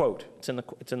direct quote. It's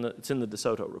in the de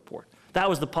Soto report. That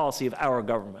was the policy of our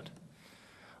government.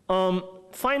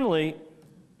 Finally,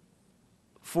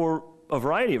 for a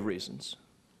variety of reasons,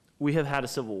 we have had a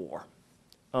civil war.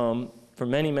 For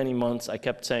many, many months, I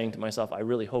kept saying to myself, I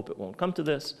really hope it won't come to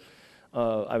this.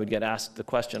 I would get asked the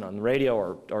question on the radio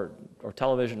or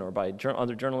television or by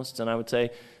other journalists, and I would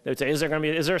say, they would say, is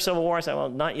there a civil war? I say, well,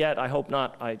 not yet, I hope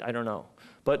not, I don't know.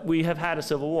 But we have had a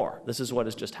civil war. This is what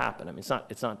has just happened. I mean,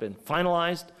 it's not been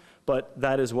finalized, but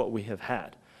that is what we have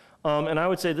had. And I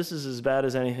would say this is as bad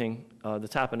as anything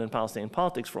that's happened in Palestinian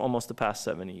politics for almost the past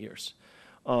 70 years.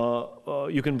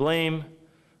 You can blame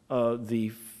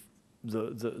the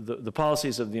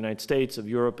policies of the United States, of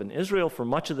Europe, and Israel for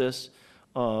much of this.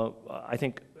 I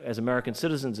think as American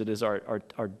citizens, it is our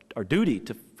duty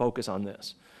to focus on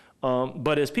this.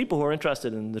 But as people who are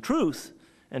interested in the truth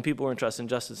and people who are interested in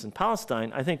justice in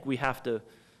Palestine, I think we have to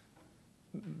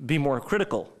be more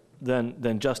critical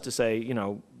than just to say, you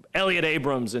know, Elliot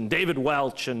Abrams and David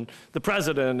Welch and the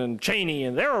president and Cheney,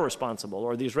 and they're responsible,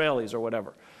 or the Israelis or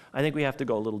whatever. I think we have to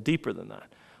go a little deeper than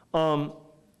that. And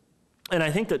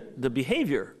I think that the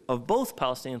behavior of both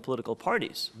Palestinian political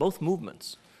parties, both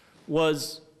movements,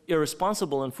 was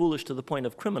irresponsible and foolish to the point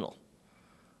of criminal.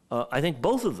 I think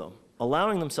both of them,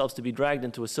 allowing themselves to be dragged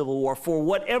into a civil war for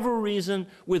whatever reason,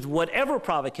 with whatever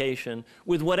provocation,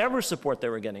 with whatever support they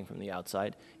were getting from the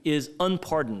outside, is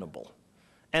unpardonable.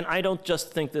 And I don't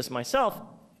just think this myself.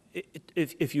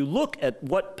 If you look at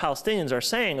what Palestinians are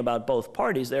saying about both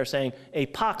parties, they're saying a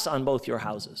pox on both your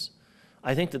houses.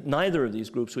 I think that neither of these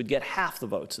groups would get half the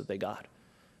votes that they got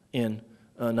in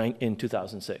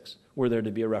 2006, were there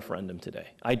to be a referendum today.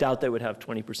 I doubt they would have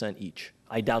 20% each.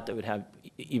 I doubt they would have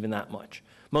even that much.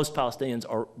 Most Palestinians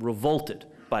are revolted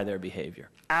by their behavior,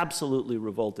 absolutely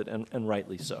revolted, and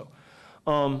rightly so.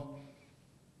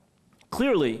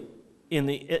 Clearly, in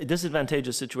the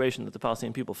disadvantageous situation that the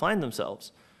Palestinian people find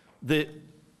themselves, the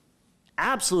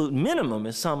absolute minimum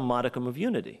is some modicum of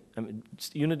unity. I mean,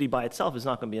 unity by itself is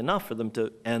not going to be enough for them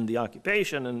to end the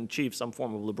occupation and achieve some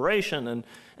form of liberation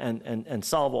and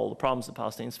solve all the problems the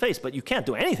Palestinians face. But you can't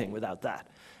do anything without that.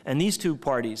 And these two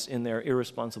parties, in their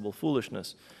irresponsible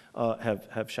foolishness,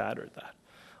 have shattered that.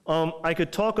 I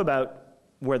could talk about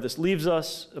where this leaves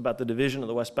us, about the division of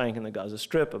the West Bank and the Gaza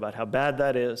Strip, about how bad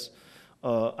that is.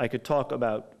 I could talk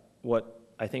about what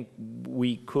I think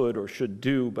we could or should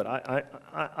do, but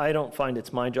I don't find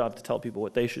it's my job to tell people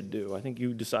what they should do. I think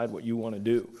you decide what you want to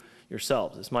do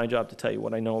yourselves. It's my job to tell you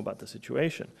what I know about the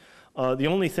situation. The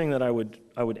only thing that I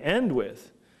would end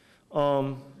with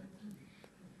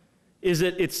is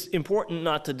that it's important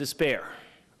not to despair.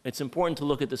 It's important to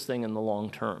look at this thing in the long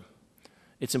term.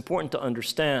 It's important to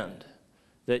understand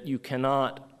that you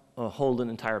cannot hold an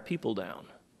entire people down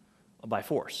by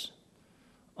force.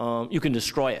 You can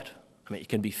destroy it. I mean, it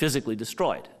can be physically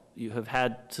destroyed. You have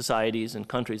had societies and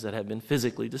countries that have been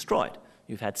physically destroyed.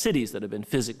 You've had cities that have been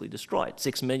physically destroyed.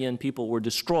 6 million people were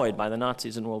destroyed by the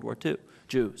Nazis in World War II,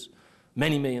 Jews.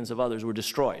 Many millions of others were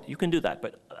destroyed. You can do that,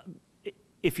 but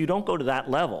if you don't go to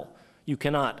that level, you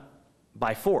cannot,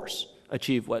 by force,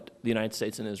 achieve what the United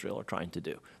States and Israel are trying to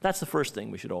do. That's the first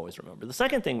thing we should always remember. The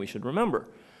second thing we should remember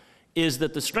is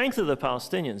that the strength of the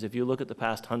Palestinians, if you look at the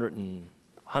past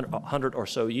 100 or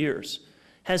so years,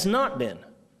 has not been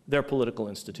their political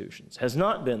institutions, has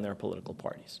not been their political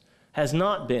parties, has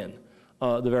not been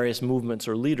the various movements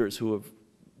or leaders who have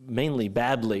mainly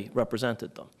badly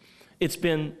represented them. It's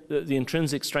been the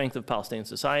intrinsic strength of Palestinian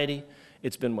society.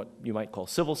 It's been what you might call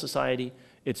civil society.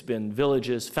 It's been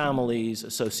villages, families,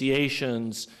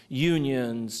 associations,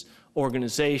 unions,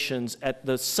 organizations at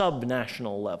the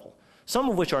sub-national level, some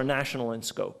of which are national in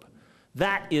scope.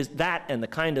 That is that and the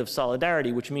kind of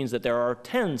solidarity which means that there are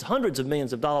tens, hundreds of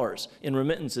millions of dollars in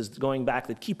remittances going back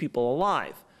that keep people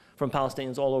alive from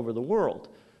Palestinians all over the world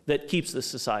that keeps this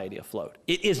society afloat.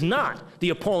 It is not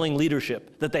the appalling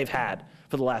leadership that they've had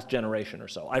for the last generation or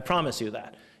so. I promise you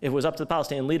that. If it was up to the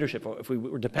Palestinian leadership, or if we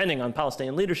were depending on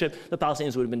Palestinian leadership, the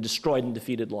Palestinians would have been destroyed and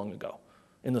defeated long ago,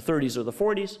 in the 30s or the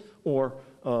 40s, or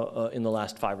in the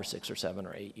last 5 or 6 or 7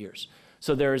 or 8 years.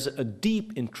 So there is a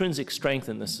deep intrinsic strength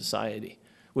in this society,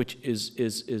 which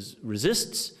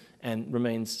resists and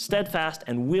remains steadfast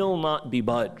and will not be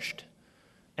budged.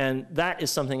 And that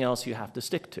is something else you have to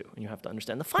stick to, and you have to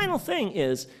understand. The final thing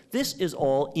is, this is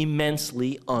all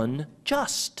immensely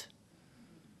unjust.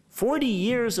 40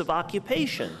 years of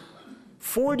occupation.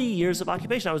 40 years of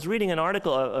occupation. I was reading an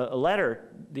article, a letter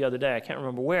the other day, I can't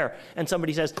remember where, and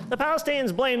somebody says, the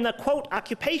Palestinians blame the, quote,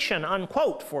 occupation,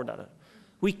 unquote, for that.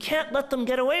 We can't let them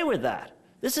get away with that.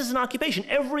 This is an occupation.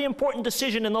 Every important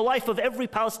decision in the life of every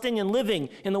Palestinian living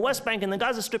in the West Bank and the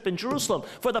Gaza Strip in Jerusalem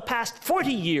for the past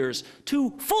 40 years,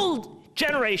 2 full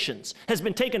generations, has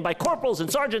been taken by corporals and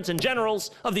sergeants and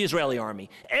generals of the Israeli army.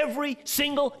 Every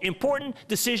single important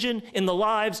decision in the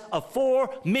lives of 4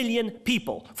 million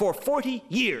people for 40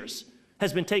 years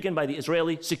has been taken by the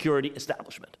Israeli security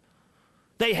establishment.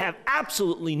 They have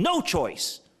absolutely no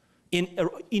choice in an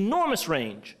enormous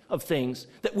range of things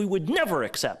that we would never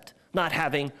accept not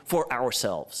having for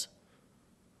ourselves.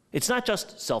 It's not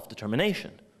just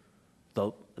self-determination,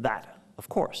 though that, of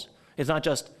course. It's not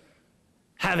just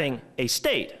having a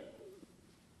state.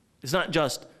 It's not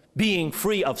just being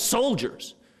free of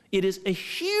soldiers. It is a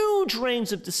huge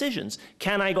range of decisions.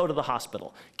 Can I go to the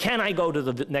hospital? Can I go to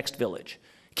the next village?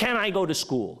 Can I go to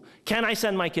school? Can I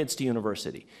send my kids to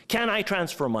university? Can I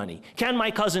transfer money? Can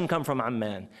my cousin come from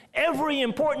Amman? Every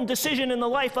important decision in the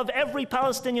life of every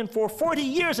Palestinian for 40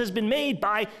 years has been made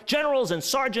by generals and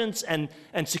sergeants and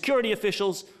security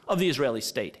officials of the Israeli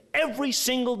state. Every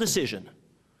single decision.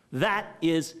 That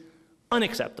is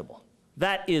unacceptable.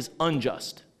 That is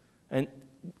unjust. And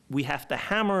we have to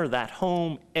hammer that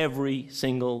home every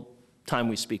single time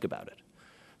we speak about it.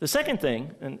 The second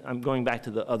thing, and I'm going back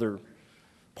to the other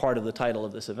part of the title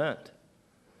of this event,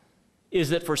 is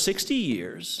that for 60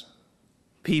 years,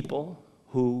 people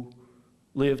who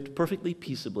lived perfectly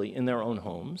peaceably in their own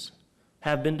homes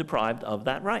have been deprived of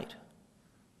that right.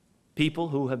 People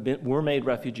who were made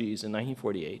refugees in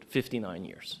 1948, 59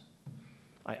 years.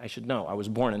 I should know, I was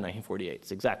born in 1948,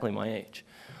 it's exactly my age.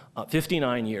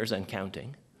 59 years and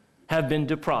counting, have been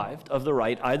deprived of the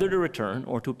right either to return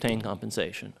or to obtain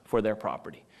compensation for their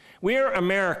property. We're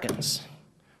Americans.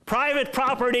 Private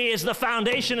property is the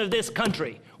foundation of this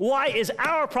country. Why is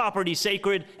our property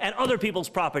sacred and other people's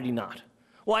property not?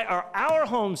 Why are our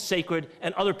homes sacred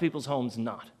and other people's homes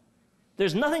not?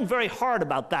 There's nothing very hard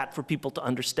about that for people to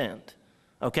understand,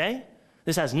 okay?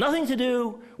 This has nothing to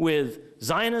do with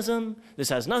Zionism. This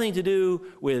has nothing to do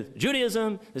with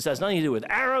Judaism. This has nothing to do with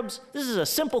Arabs. This is a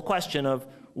simple question of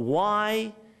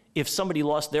why, if somebody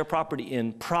lost their property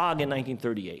in Prague in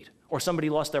 1938, or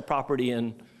somebody lost their property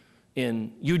in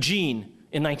Eugene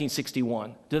in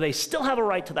 1961, do they still have a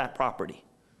right to that property?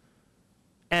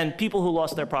 And people who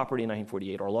lost their property in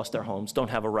 1948 or lost their homes don't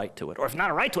have a right to it, or if not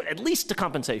a right to it, at least a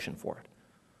compensation for it.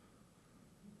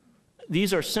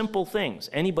 These are simple things.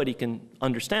 Anybody can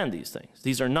understand these things.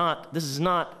 This is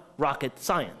not rocket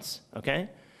science, okay?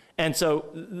 And so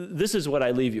this is what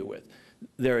I leave you with.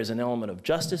 There is an element of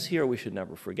justice here we should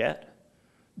never forget.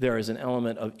 There is an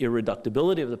element of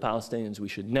irreducibility of the Palestinians we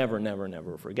should never, never,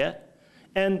 never forget.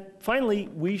 And finally,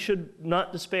 we should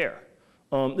not despair.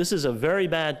 This is a very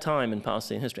bad time in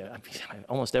Palestinian history.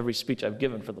 Almost every speech I've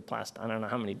given for the past, I don't know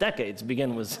how many decades,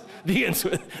 begins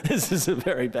with, this is a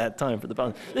very bad time for the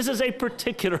Palestinians. This is a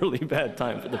particularly bad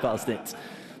time for the Palestinians.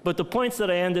 But the points that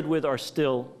I ended with are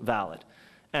still valid.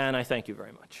 And I thank you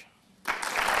very much.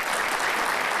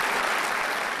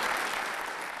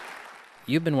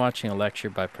 You've been watching a lecture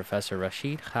by Professor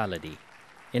Rashid Khalidi.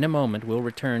 In a moment, we'll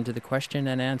return to the question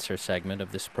and answer segment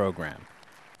of this program.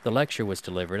 The lecture was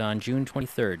delivered on June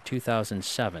 23,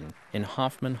 2007, in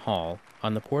Hoffman Hall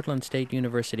on the Portland State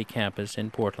University campus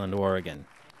in Portland, Oregon.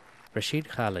 Rashid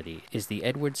Khalidi is the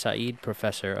Edward Said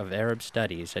Professor of Arab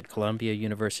Studies at Columbia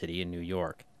University in New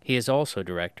York. He is also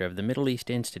director of the Middle East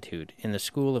Institute in the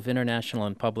School of International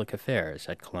and Public Affairs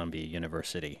at Columbia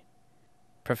University.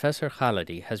 Professor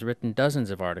Khalidi has written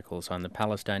dozens of articles on the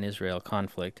Palestine-Israel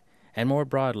conflict and more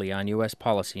broadly on U.S.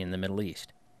 policy in the Middle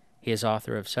East. He is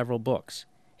author of several books,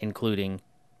 including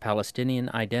Palestinian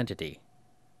Identity,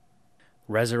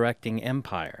 Resurrecting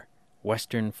Empire,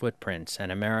 Western Footprints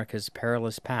and America's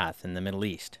Perilous Path in the Middle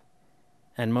East,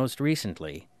 and most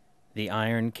recently, The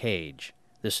Iron Cage,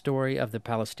 the story of the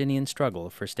Palestinian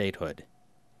struggle for statehood.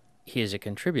 He is a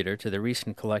contributor to the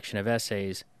recent collection of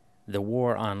essays, The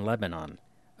War on Lebanon,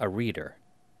 A Reader,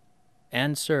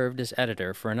 and served as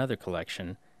editor for another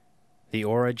collection, The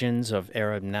Origins of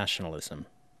Arab Nationalism.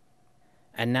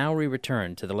 And now we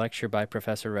return to the lecture by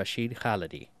Professor Rashid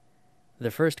Khalidi.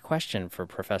 The first question for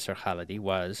Professor Khalidi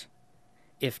was,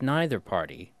 if neither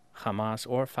party, Hamas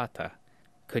or Fatah,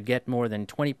 could get more than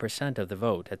 20% of the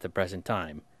vote at the present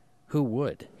time, who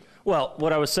would? Well,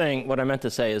 what I meant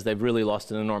to say is they've really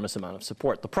lost an enormous amount of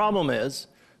support. The problem is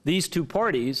these two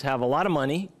parties have a lot of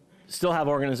money, still have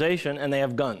organization, and they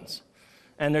have guns.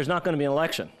 And there's not going to be an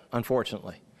election,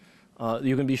 unfortunately.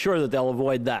 You can be sure that they'll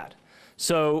avoid that.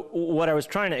 So what I was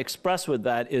trying to express with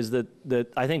that is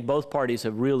that I think both parties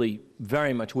have really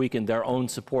very much weakened their own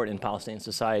support in Palestinian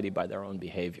society by their own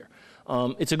behavior.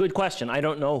 It's a good question. I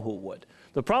don't know who would.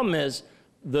 The problem is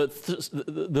the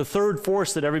third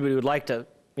force that everybody would like to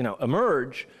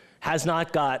emerge has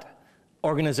not got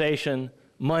organization,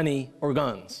 money, or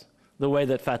guns the way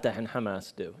that Fatah and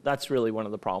Hamas do. That's really one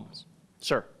of the problems.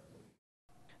 Sir.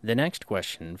 The next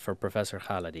question for Professor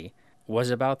Khalidi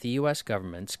was about the U.S.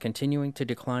 government's continuing to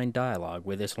decline dialogue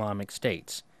with Islamic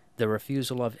states, the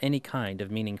refusal of any kind of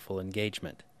meaningful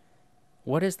engagement.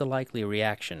 What is the likely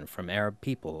reaction from Arab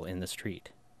people in the street?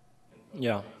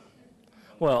 Yeah.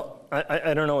 Well,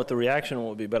 I don't know what the reaction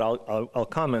will be, but I'll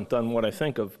comment on what I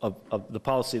think of the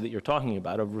policy that you're talking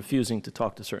about, of refusing to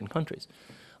talk to certain countries.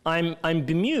 I'm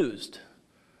bemused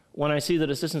when I see that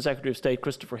Assistant Secretary of State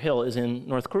Christopher Hill is in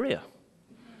North Korea.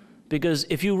 Because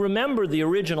if you remember the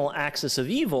original axis of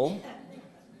evil,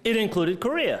 it included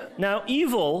Korea. Now,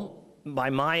 evil, by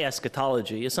my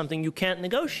eschatology, is something you can't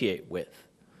negotiate with.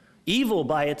 Evil,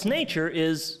 by its nature,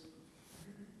 is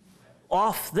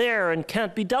off there and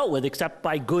can't be dealt with except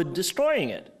by good destroying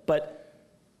it. But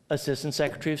Assistant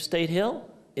Secretary of State Hill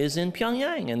is in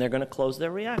Pyongyang, and they're going to close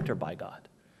their reactor, by God.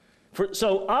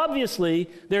 So obviously,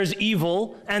 there's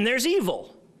evil, and there's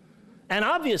evil. And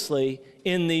obviously,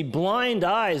 in the blind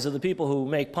eyes of the people who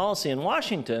make policy in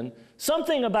Washington,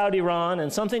 something about Iran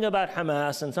and something about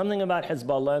Hamas and something about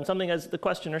Hezbollah and something, as the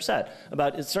questioner said,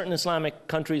 about certain Islamic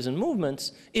countries and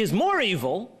movements is more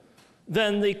evil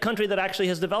than the country that actually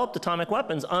has developed atomic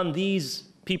weapons on these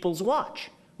people's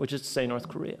watch, which is to say North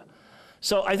Korea.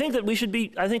 So I think that we should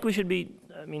be, I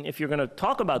mean, if you're going to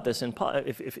talk about this,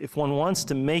 if one wants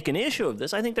to make an issue of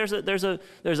this, I think there's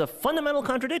a fundamental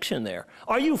contradiction there.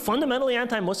 Are you fundamentally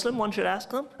anti-Muslim, one should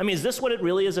ask them? I mean, is this what it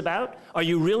really is about? Are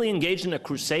you really engaged in a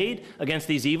crusade against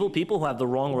these evil people who have the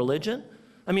wrong religion?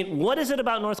 I mean, what is it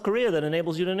about North Korea that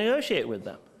enables you to negotiate with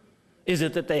them? Is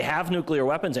it that they have nuclear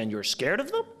weapons and you're scared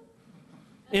of them?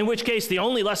 In which case, the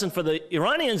only lesson for the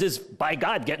Iranians is, by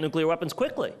God, get nuclear weapons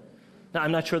quickly. Now,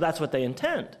 I'm not sure that's what they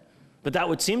intend, but that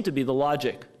would seem to be the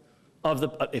logic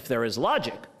of if there is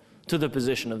logic, to the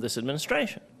position of this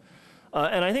administration.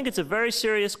 And I think it's a very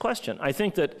serious question. I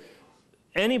think that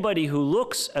anybody who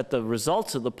looks at the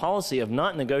results of the policy of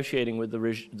not negotiating with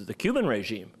the Cuban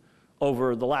regime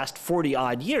over the last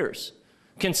 40-odd years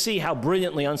can see how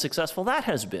brilliantly unsuccessful that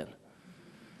has been.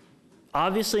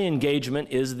 Obviously, engagement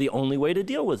is the only way to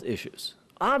deal with issues.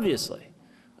 Obviously.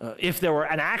 If there were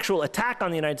an actual attack on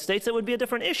the United States, that would be a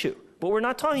different issue. But we're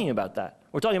not talking about that.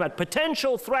 We're talking about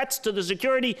potential threats to the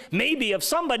security, maybe of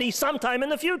somebody sometime in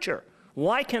the future.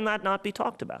 Why can that not be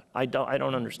talked about? I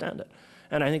don't understand it.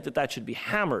 And I think that that should be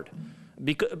hammered.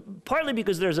 Partly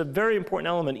because there's a very important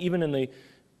element, even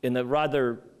in the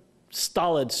rather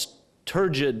stolid,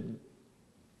 turgid,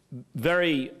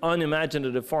 very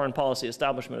unimaginative foreign policy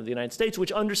establishment of the United States,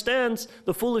 which understands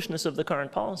the foolishness of the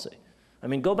current policy. I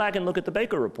mean, go back and look at the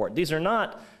Baker Report. These are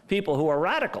not people who are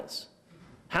radicals.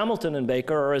 Hamilton and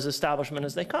Baker are as establishment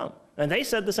as they come. And they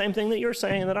said the same thing that you're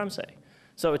saying and that I'm saying.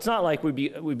 So it's not like we'd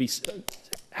be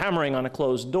hammering on a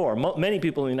closed door. Many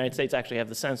people in the United States actually have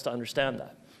the sense to understand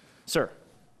that. Sir.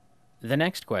 The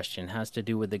next question has to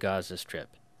do with the Gaza Strip.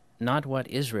 Not what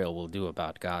Israel will do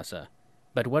about Gaza,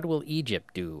 but what will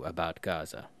Egypt do about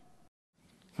Gaza?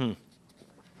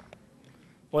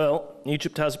 Well,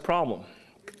 Egypt has a problem.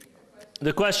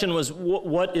 The question was,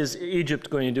 what is Egypt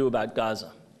going to do about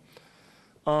Gaza?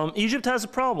 Egypt has a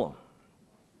problem.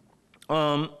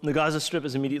 The Gaza Strip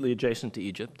is immediately adjacent to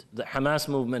Egypt. The Hamas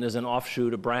movement is an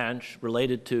offshoot, a branch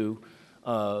related to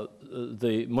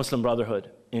the Muslim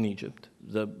Brotherhood in Egypt,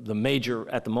 the major,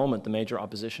 at the moment, the major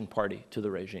opposition party to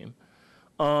the regime.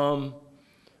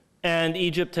 And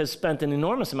Egypt has spent an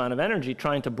enormous amount of energy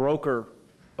trying to broker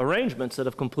arrangements that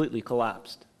have completely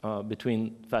collapsed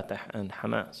between Fatah and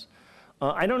Hamas.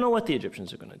 I don't know what the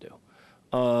Egyptians are going to do.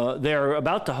 They're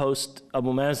about to host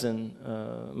Abu Mazen,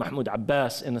 Mahmoud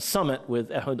Abbas, in a summit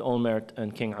with Ehud Olmert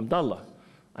and King Abdullah,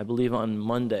 I believe on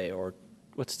Monday, or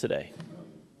what's today?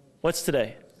 What's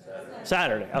today?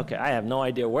 Saturday. Okay, I have no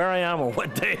idea where I am or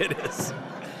what day it is.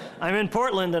 I'm in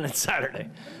Portland and it's Saturday.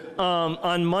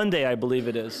 On Monday, I believe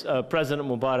it is, President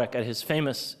Mubarak at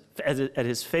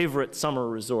his favorite summer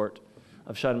resort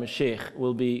of Sharm el-Sheikh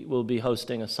will be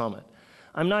hosting a summit.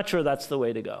 I'm not sure that's the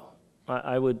way to go.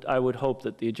 I would hope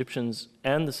that the Egyptians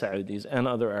and the Saudis and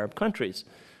other Arab countries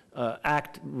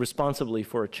act responsibly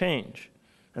for a change,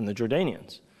 and the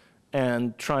Jordanians,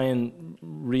 and try and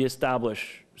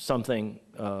reestablish something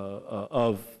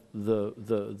of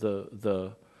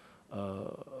the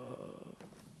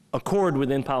accord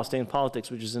within Palestinian politics,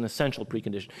 which is an essential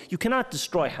precondition. You cannot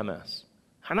destroy Hamas.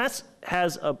 Hamas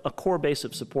has a core base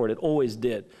of support, it always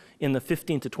did, in the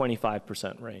 15 to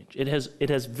 25% range. It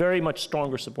has very much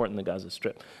stronger support in the Gaza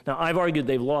Strip. Now, I've argued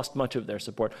they've lost much of their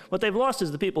support. What they've lost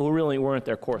is the people who really weren't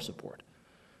their core support.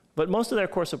 But most of their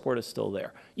core support is still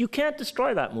there. You can't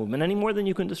destroy that movement any more than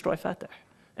you can destroy Fatah.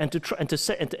 And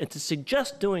to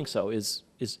suggest doing so is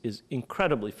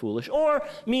incredibly foolish, or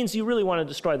means you really want to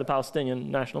destroy the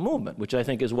Palestinian national movement, which I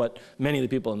think is what many of the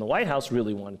people in the White House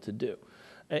really wanted to do.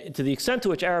 To the extent to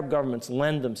which Arab governments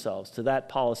lend themselves to that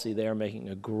policy, they are making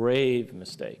a grave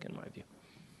mistake, in my view.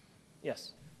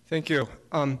 Yes? Thank you.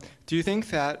 Do you think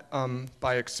that do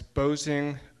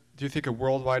you think a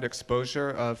worldwide exposure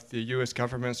of the U.S.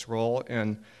 government's role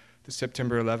in the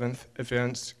September 11th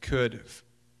events could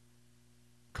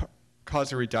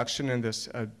cause a reduction in this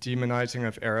demonizing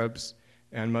of Arabs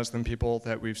and Muslim people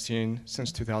that we've seen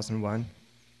since 2001?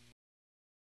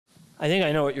 I think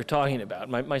I know what you're talking about.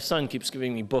 My son keeps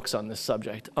giving me books on this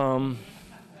subject. I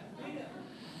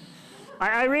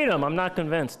read them. I'm not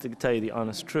convinced, to tell you the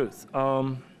honest truth.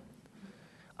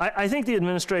 I think the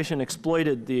administration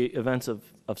exploited the events of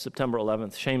September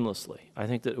 11th shamelessly. I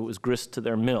think that it was grist to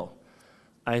their mill.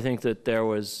 I think that there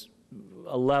was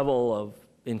a level of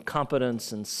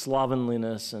incompetence and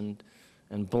slovenliness and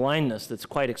blindness that's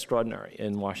quite extraordinary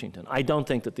in Washington. I don't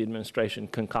think that the administration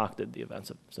concocted the events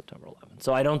of September 11th.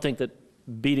 So I don't think that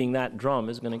beating that drum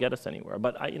is going to get us anywhere.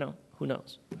 But who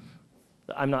knows?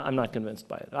 I'm not convinced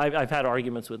by it. I've had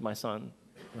arguments with my son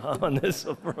on this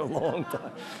for a long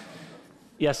time.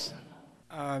 Yes?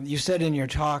 You said in your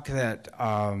talk that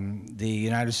the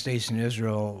United States and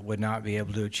Israel would not be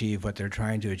able to achieve what they're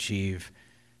trying to achieve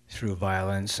through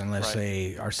violence unless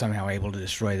they are somehow able to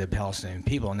destroy the Palestinian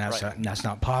people, and that's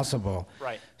not possible.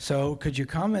 Right. So could you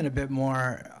comment a bit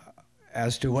more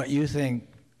as to what you think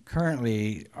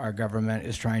currently our government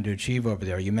is trying to achieve over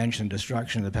there? You mentioned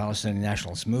destruction of the Palestinian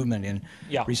nationalist movement in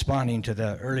responding to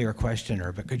the earlier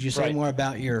questioner, but could you say more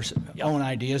about your own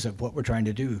ideas of what we're trying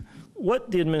to do?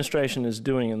 what the administration is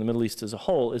doing in the Middle East as a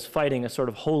whole is fighting a sort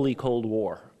of holy Cold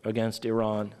War against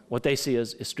Iran, what they see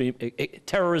as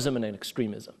terrorism and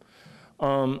extremism.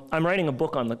 I'm writing a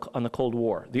book on the Cold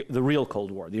War, the real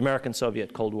Cold War, the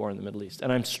American-Soviet Cold War in the Middle East.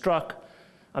 And I'm struck,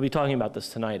 I'll be talking about this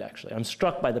tonight actually, I'm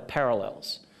struck by the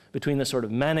parallels between the sort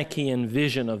of Manichaean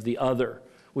vision of the other,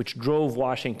 which drove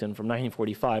Washington from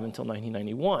 1945 until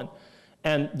 1991,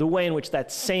 and the way in which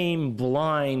that same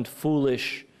blind,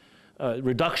 foolish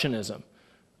reductionism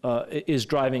is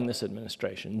driving this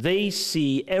administration. They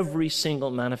see every single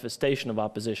manifestation of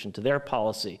opposition to their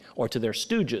policy or to their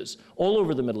stooges all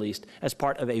over the Middle East as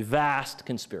part of a vast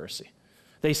conspiracy.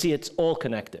 They see it's all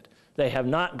connected. They have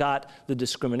not got the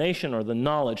discrimination or the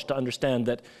knowledge to understand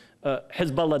that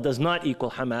Hezbollah does not equal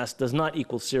Hamas, does not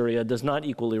equal Syria, does not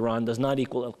equal Iran, does not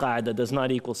equal Al-Qaeda, does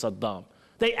not equal Saddam.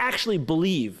 They actually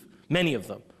believe, many of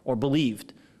them, or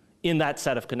believed, in that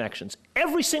set of connections,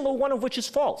 every single one of which is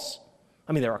false.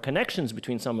 I mean, there are connections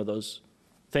between some of those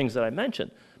things that I mentioned,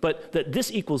 but that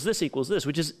this equals this equals this,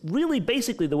 which is really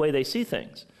basically the way they see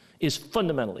things, is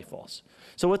fundamentally false.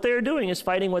 So what they are doing is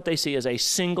fighting what they see as a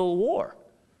single war.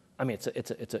 I mean,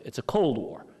 it's a Cold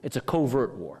War. It's a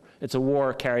covert war. It's a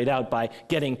war carried out by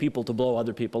getting people to blow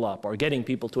other people up or getting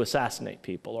people to assassinate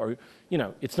people, or, you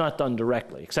know, it's not done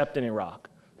directly, except in Iraq.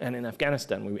 And in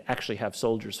Afghanistan, where we actually have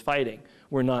soldiers fighting,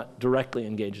 we're not directly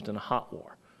engaged in a hot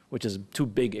war, which is two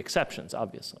big exceptions,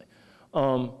 obviously.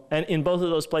 And in both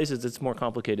of those places, it's more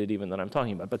complicated even than I'm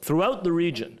talking about. But throughout the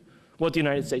region, what the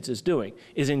United States is doing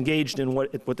is engaged in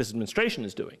what this administration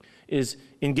is doing, is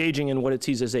engaging in what it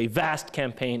sees as a vast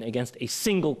campaign against a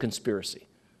single conspiracy,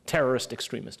 terrorist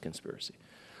extremist conspiracy.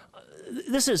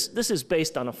 This is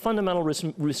based on a fundamental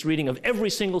misreading of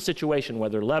every single situation,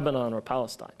 whether Lebanon or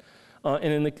Palestine. And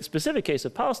in the specific case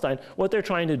of Palestine, what they're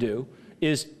trying to do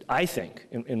is, I think,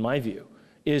 in my view,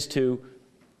 is to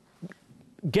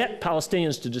get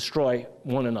Palestinians to destroy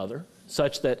one another,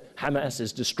 such that Hamas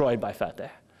is destroyed by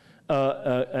Fatah,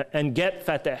 and get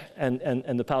Fatah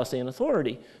and the Palestinian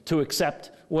Authority to accept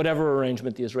whatever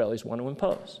arrangement the Israelis want to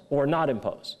impose, or not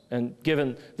impose. And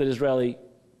given that Israeli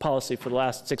policy for the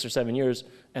last 6 or 7 years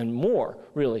and more,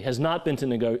 really, has been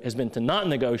to not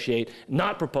negotiate,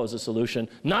 not propose a solution,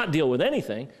 not deal with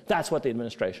anything, that's what the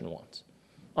administration wants.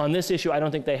 On this issue, I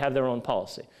don't think they have their own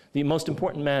policy. The most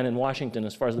important man in Washington,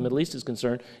 as far as the Middle East is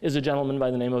concerned, is a gentleman by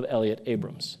the name of Elliott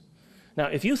Abrams. Now,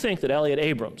 if you think that Elliott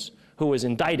Abrams, who was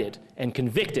indicted and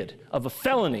convicted of a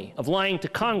felony of lying to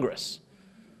Congress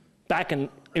back in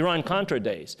Iran-Contra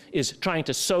days, is trying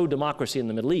to sow democracy in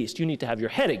the Middle East, you need to have your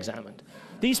head examined.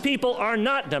 These people are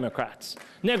not Democrats.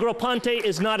 Negroponte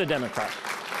is not a Democrat.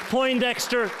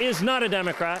 Poindexter is not a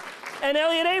Democrat. And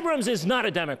Elliott Abrams is not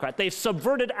a Democrat. They've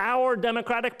subverted our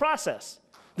democratic process.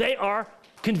 They are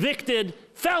convicted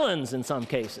felons in some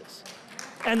cases.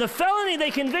 And the felony they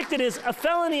convicted is a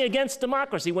felony against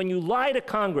democracy. When you lie to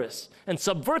Congress and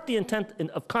subvert the intent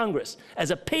of Congress as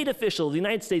a paid official of the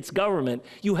United States government,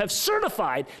 you have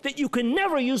certified that you can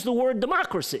never use the word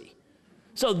democracy.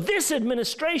 So this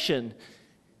administration,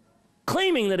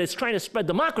 claiming that it's trying to spread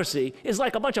democracy, is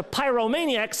like a bunch of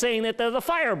pyromaniacs saying that they're the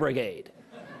fire brigade.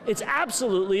 It's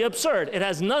absolutely absurd. It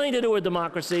has nothing to do with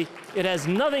democracy. It has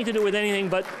nothing to do with anything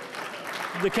but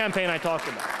the campaign I talked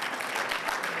about.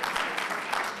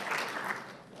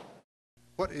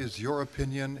 What is your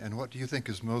opinion, and what do you think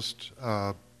is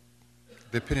the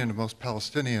opinion of most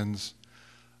Palestinians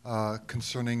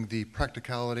concerning the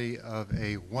practicality of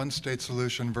a one-state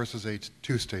solution versus a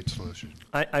two-state solution?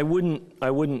 I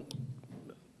wouldn't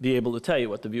be able to tell you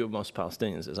what the view of most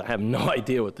Palestinians is. I have no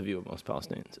idea what the view of most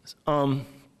Palestinians is.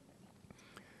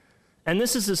 And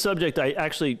this is a subject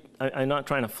I'm not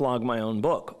trying to flog my own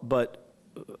book, but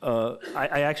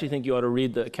I actually think you ought to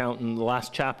read the account in the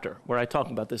last chapter where I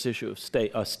talk about this issue of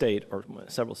state or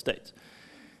several states.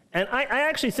 And I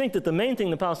actually think that the main thing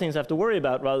the Palestinians have to worry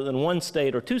about, rather than one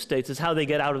state or two states, is how they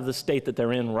get out of the state that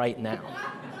they're in right now.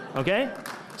 Okay?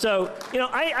 So, you know,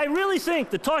 I really think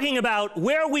that talking about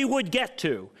where we would get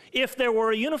to if there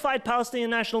were a unified Palestinian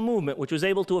national movement which was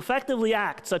able to effectively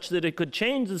act such that it could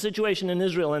change the situation in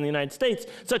Israel and the United States,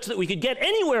 such that we could get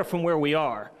anywhere from where we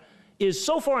are, is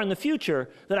so far in the future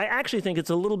that I actually think it's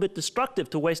a little bit destructive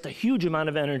to waste a huge amount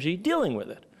of energy dealing with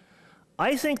it.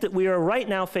 I think that we are right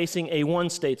now facing a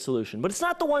one-state solution, but it's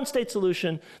not the one-state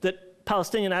solution that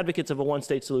Palestinian advocates of a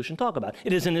one-state solution talk about.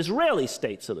 It is an Israeli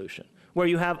state solution, where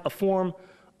you have a form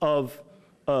of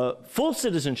full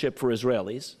citizenship for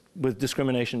Israelis, with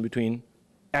discrimination between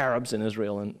Arabs in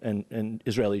Israel and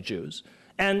Israeli Jews,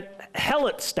 and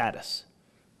Helot status,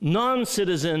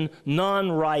 non-citizen,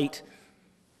 non-right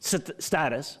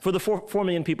status for the 4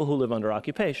 million people who live under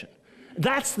occupation.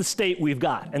 That's the state we've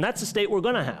got, and that's the state we're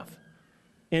going to have,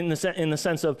 in the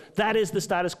sense of that is the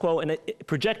status quo, and it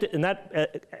projected, and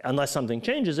that, unless something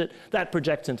changes it, that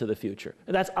projects into the future.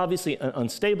 And that's obviously an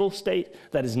unstable state.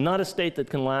 That is not a state that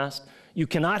can last. You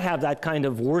cannot have that kind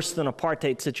of worse than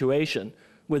apartheid situation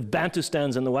with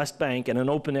Bantustans in the West Bank and an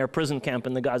open-air prison camp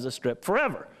in the Gaza Strip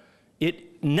forever.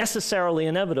 It necessarily,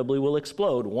 inevitably will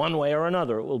explode one way or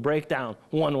another. It will break down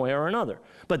one way or another.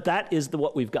 But that is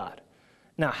what we've got.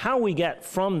 Now, how we get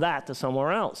from that to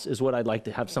somewhere else is what I'd like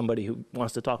to have somebody who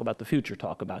wants to talk about the future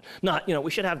talk about. Not, you know,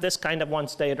 we should have this kind of one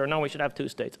state, or no, we should have two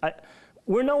states.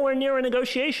 We're nowhere near a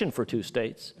negotiation for two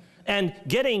states. And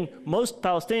getting most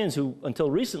Palestinians who, until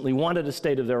recently, wanted a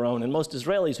state of their own, and most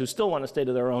Israelis who still want a state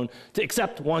of their own, to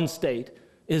accept one state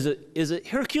is a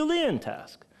Herculean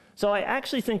task. So I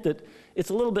actually think that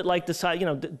it's a little bit like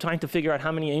trying to figure out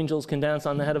how many angels can dance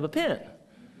on the head of a pin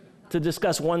to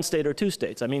discuss one state or two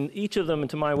states. I mean, each of them,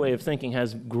 to my way of thinking,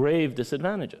 has grave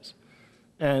disadvantages.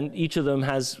 And each of them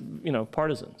has, you know,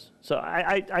 partisans. So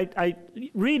I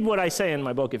read what I say in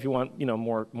my book if you want, you know,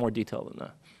 more detail than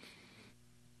that.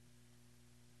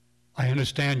 I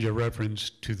understand your reference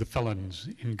to the felons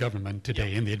in government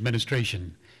today, in the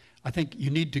administration. I think you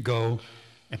need to go,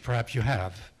 and perhaps you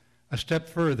have, a step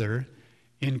further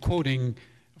in quoting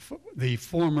the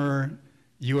former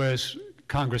U.S.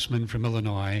 Congressman from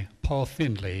Illinois, Paul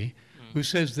Findley, who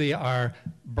says they are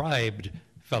bribed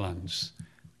felons.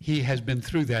 He has been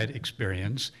through that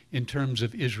experience in terms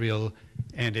of Israel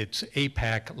and its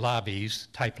AIPAC lobbies,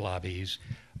 type lobbies,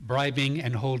 bribing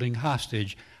and holding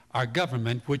hostage our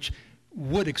government, which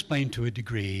would explain to a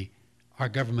degree our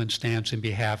government's stance in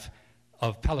behalf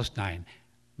of Palestine,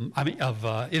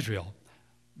 of Israel.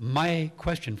 My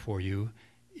question for you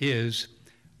is,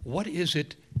 what is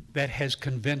it that has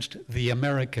convinced the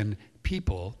American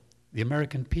people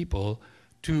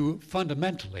to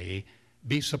fundamentally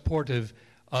be supportive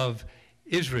of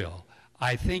Israel?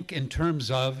 I think in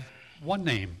terms of one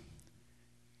name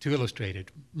to illustrate it,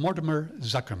 Mortimer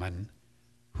Zuckerman,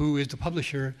 who is the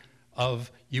publisher of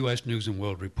U.S. News and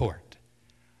World Report.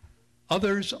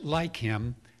 Others like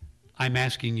him, I'm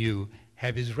asking you,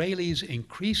 have Israelis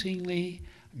increasingly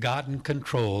gotten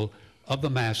control of the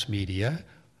mass media,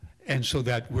 and so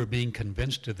that we're being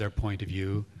convinced of their point of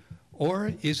view?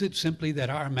 Or is it simply that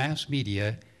our mass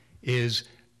media is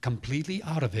completely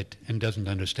out of it and doesn't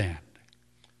understand?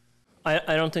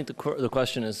 I don't think the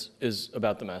question is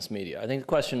about the mass media. I think the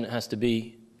question has to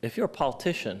be, if you're a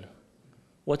politician,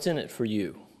 what's in it for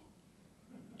you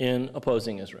in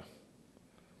opposing Israel?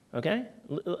 Okay?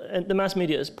 And the mass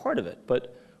media is part of it,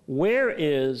 but where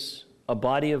is a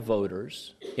body of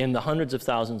voters in the hundreds of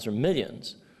thousands or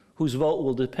millions whose vote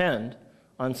will depend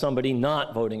on somebody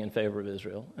not voting in favor of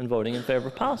Israel and voting in favor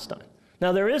of Palestine?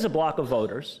 Now, there is a block of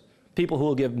voters, people who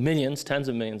will give millions, tens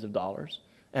of millions of dollars,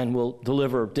 and will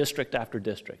deliver district after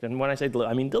district. And when I say deliver,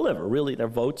 I mean deliver. Really, their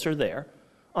votes are there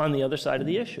on the other side of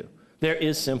the issue. There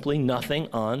is simply nothing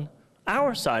on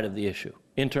our side of the issue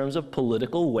in terms of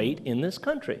political weight in this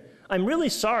country. I'm really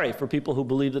sorry for people who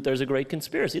believe that there's a great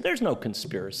conspiracy. There's no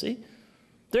conspiracy.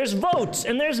 There's votes,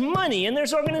 and there's money, and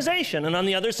there's organization. And on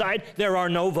the other side, there are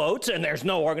no votes, and there's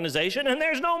no organization, and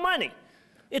there's no money.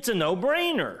 It's a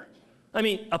no-brainer. I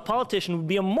mean, a politician would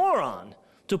be a moron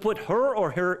to put her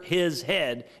or his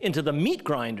head into the meat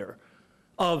grinder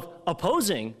of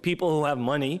opposing people who have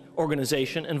money,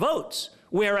 organization, and votes.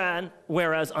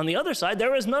 Whereas on the other side,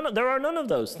 there are none of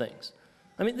those things.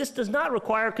 I mean, this does not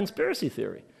require conspiracy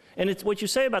theory. And it's what you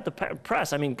say about the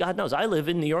press. I mean, God knows, I live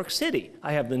in New York City.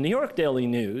 I have the New York Daily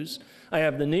News, I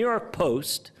have the New York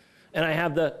Post, and I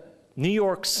have the New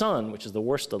York Sun, which is the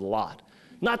worst of the lot.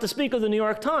 Not to speak of the New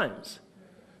York Times.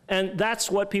 And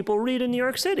that's what people read in New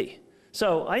York City.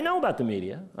 So I know about the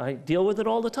media. I deal with it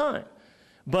all the time.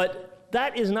 But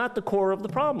that is not the core of the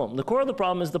problem. The core of the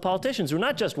problem is the politicians who are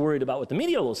not just worried about what the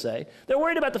media will say. They're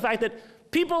worried about the fact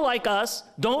that people like us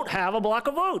don't have a block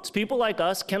of votes. People like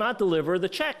us cannot deliver the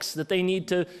checks that they need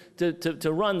to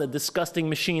run the disgusting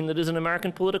machine that is an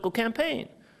American political campaign.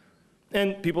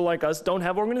 And people like us don't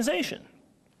have organization.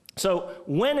 So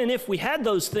when and if we had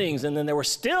those things and then there were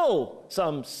still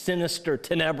some sinister,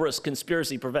 tenebrous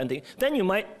conspiracy preventing, then we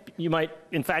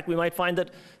might find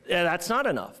that that's not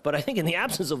enough. But I think in the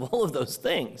absence of all of those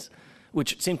things,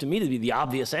 which seem to me to be the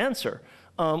obvious answer,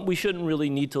 we shouldn't really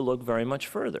need to look very much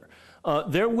further.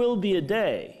 There will be a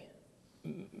day,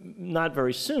 not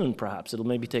very soon perhaps, it'll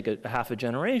maybe take a half a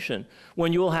generation,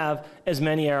 when you will have as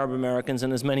many Arab Americans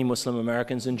and as many Muslim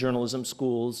Americans in journalism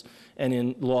schools and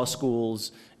in law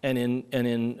schools and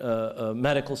in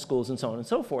medical schools and so on and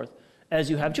so forth as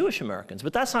you have Jewish Americans.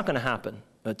 But that's not going to happen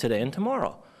today and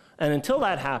tomorrow. And until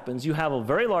that happens, you have a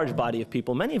very large body of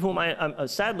people, many of whom I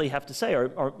sadly have to say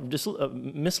are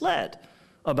misled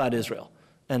about Israel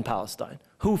and Palestine,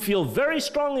 who feel very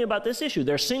strongly about this issue.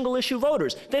 They're single-issue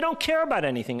voters. They don't care about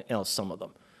anything else, some of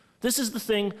them. This is the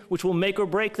thing which will make or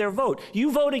break their vote.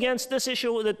 You vote against this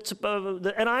issue,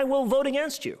 and I will vote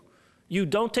against you. You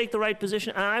don't take the right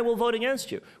position, and I will vote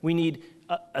against you. We need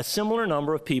a similar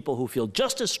number of people who feel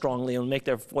just as strongly and make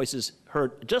their voices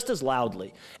heard just as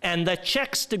loudly, and the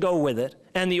checks to go with it,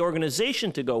 and the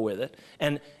organization to go with it,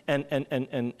 and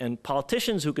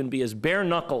politicians who can be as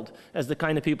bare-knuckled as the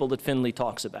kind of people that Finley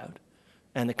talks about,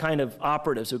 and the kind of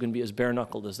operatives who can be as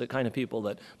bare-knuckled as the kind of people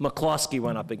that McCloskey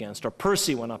went up against or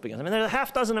Percy went up against. I mean, there are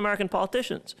half dozen American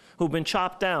politicians who've been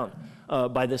chopped down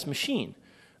by this machine.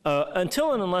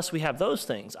 Until and unless we have those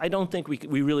things, I don't think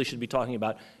we really should be talking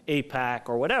about AIPAC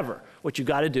or whatever. What you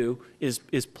got to do is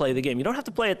play the game. You don't have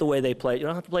to play it the way they play it. You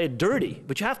don't have to play it dirty,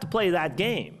 but you have to play that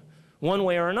game one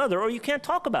way or another, or you can't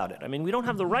talk about it. I mean, we don't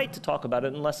have the right to talk about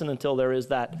it unless and until there is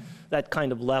that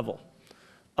kind of level.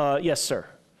 Yes, sir.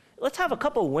 Let's have a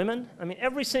couple of women. I mean,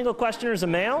 every single questioner is a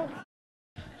male.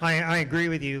 I agree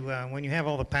with you. When you have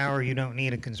all the power, you don't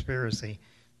need a conspiracy.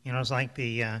 You know, it's like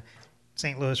the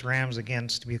St. Louis Rams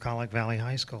against Bucolic Valley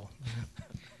High School.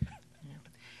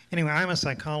 Anyway, I'm a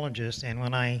psychologist, and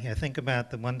when I think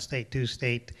about the one state, two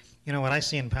state, you know, what I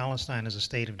see in Palestine is a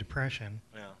state of depression.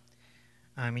 Yeah.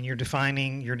 I mean, you're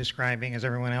describing, as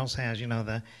everyone else has, you know,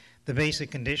 the basic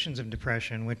conditions of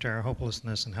depression, which are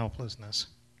hopelessness and helplessness.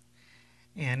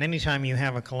 And anytime you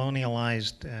have a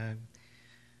colonialized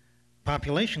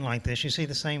population like this, you see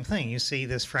the same thing. You see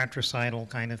this fratricidal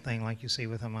kind of thing like you see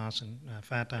with Hamas and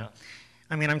Fatah. Yeah.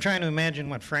 I mean, I'm trying to imagine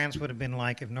what France would have been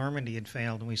like if Normandy had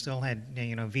failed and we still had,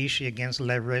 you know, Vichy against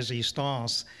La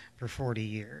Résistance for 40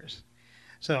 years.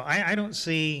 So I don't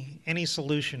see any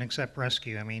solution except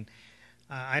rescue. I mean,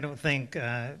 I don't think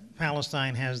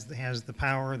Palestine has the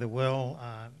power, the will.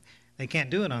 They can't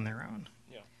do it on their own.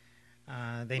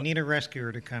 Yeah. They need a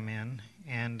rescuer to come in.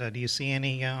 And do you see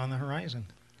any on the horizon?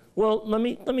 Well, let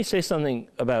me say something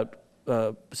about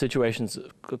situations,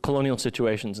 colonial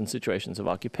situations and situations of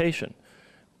occupation.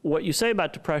 What you say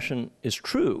about depression is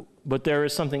true, but there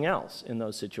is something else in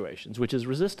those situations, which is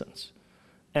resistance.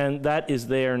 And that is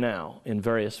there now in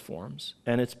various forms,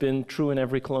 and it's been true in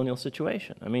every colonial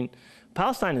situation. I mean,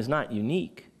 Palestine is not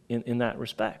unique in that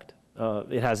respect.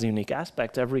 It has unique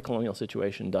aspects. Every colonial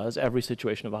situation does. Every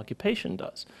situation of occupation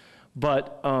does.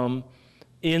 But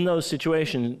in those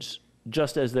situations,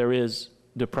 just as there is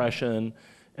depression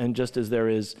and just as there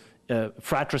is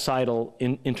fratricidal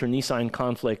internecine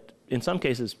conflict, in some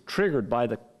cases triggered by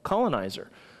the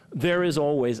colonizer, there is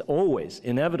always,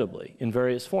 inevitably, in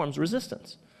various forms,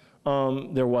 resistance.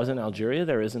 There was in Algeria,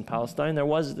 there is in Palestine,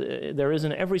 there is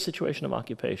in every situation of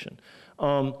occupation.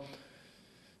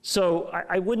 So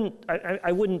I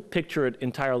wouldn't picture it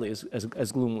entirely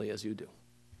as gloomily as you do.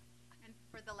 And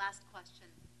for the last question.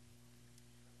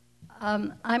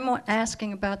 I'm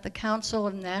asking about the Council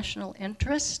of National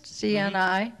Interest,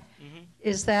 CNI. Mm-hmm.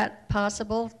 Is that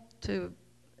possible to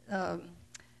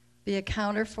be a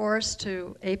counterforce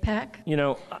to AIPAC? You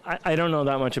know, I don't know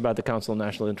that much about the Council of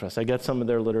National Interest. I get some of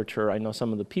their literature. I know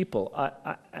some of the people.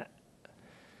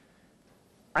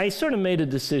 I sort of made a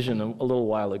decision a little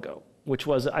while ago, which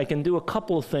was I can do a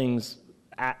couple of things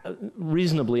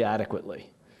reasonably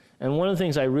adequately. And one of the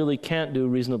things I really can't do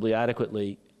reasonably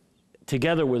adequately,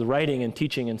 together with writing and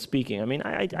teaching and speaking, I mean,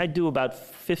 I do about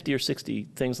 50 or 60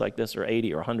 things like this, or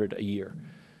 80 or 100 a year.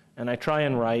 And I try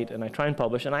and write, and I try and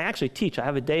publish, and I actually teach. I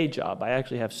have a day job. I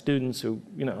actually have students who,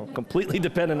 you know, completely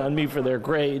dependent on me for their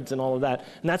grades and all of that.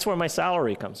 And that's where my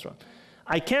salary comes from.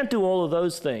 I can't do all of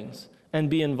those things and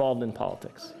be involved in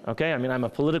politics, okay? I mean, I'm a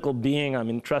political being. I'm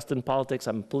interested in politics.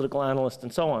 I'm a political analyst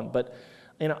and so on. But,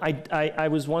 you know, I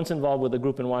was once involved with a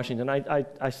group in Washington.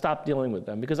 I stopped dealing with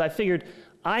them because I figured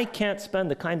I can't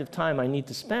spend the kind of time I need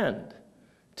to spend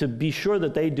to be sure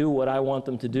that they do what I want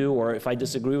them to do, or if I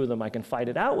disagree with them, I can fight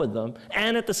it out with them,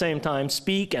 and at the same time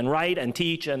speak and write and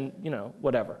teach and, you know,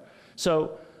 whatever.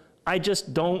 So I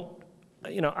just don't,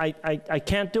 you know, I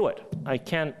can't do it. I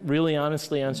can't really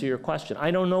honestly answer your question.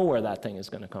 I don't know where that thing is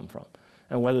going to come from,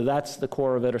 and whether that's the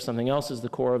core of it or something else is the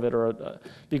core of it, or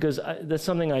because that's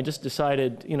something I just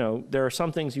decided, you know, there are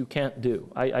some things you can't do.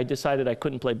 I decided I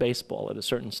couldn't play baseball at a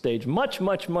certain stage, much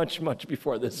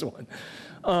before this one.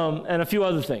 And a few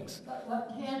other things. But what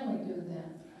can we do then?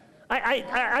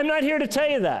 I'm not here to tell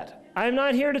you that. I'm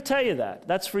not here to tell you that.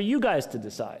 That's for you guys to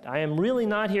decide. I am really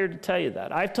not here to tell you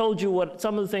that. I've told you what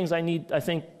some of the things I need, I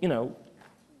think, you know,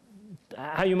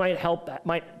 how you might help,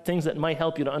 things that might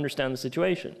help you to understand the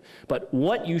situation. But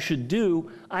what you should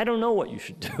do, I don't know what you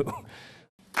should do.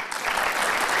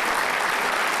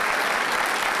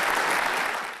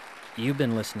 You've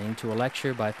been listening to a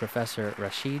lecture by Professor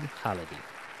Rashid Khalidi.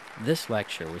 This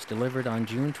lecture was delivered on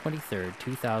June 23,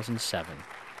 2007,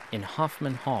 in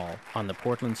Hoffman Hall on the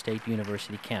Portland State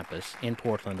University campus in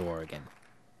Portland, Oregon.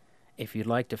 If you'd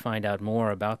like to find out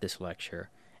more about this lecture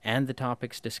and the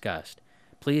topics discussed,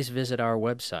 please visit our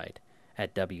website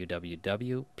at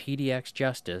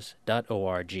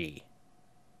www.pdxjustice.org.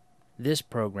 This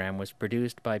program was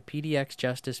produced by PDX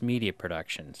Justice Media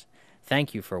Productions.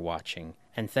 Thank you for watching,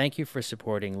 and thank you for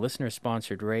supporting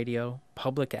listener-sponsored radio,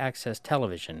 public access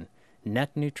television,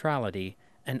 net neutrality,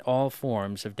 and all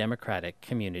forms of democratic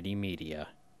community media.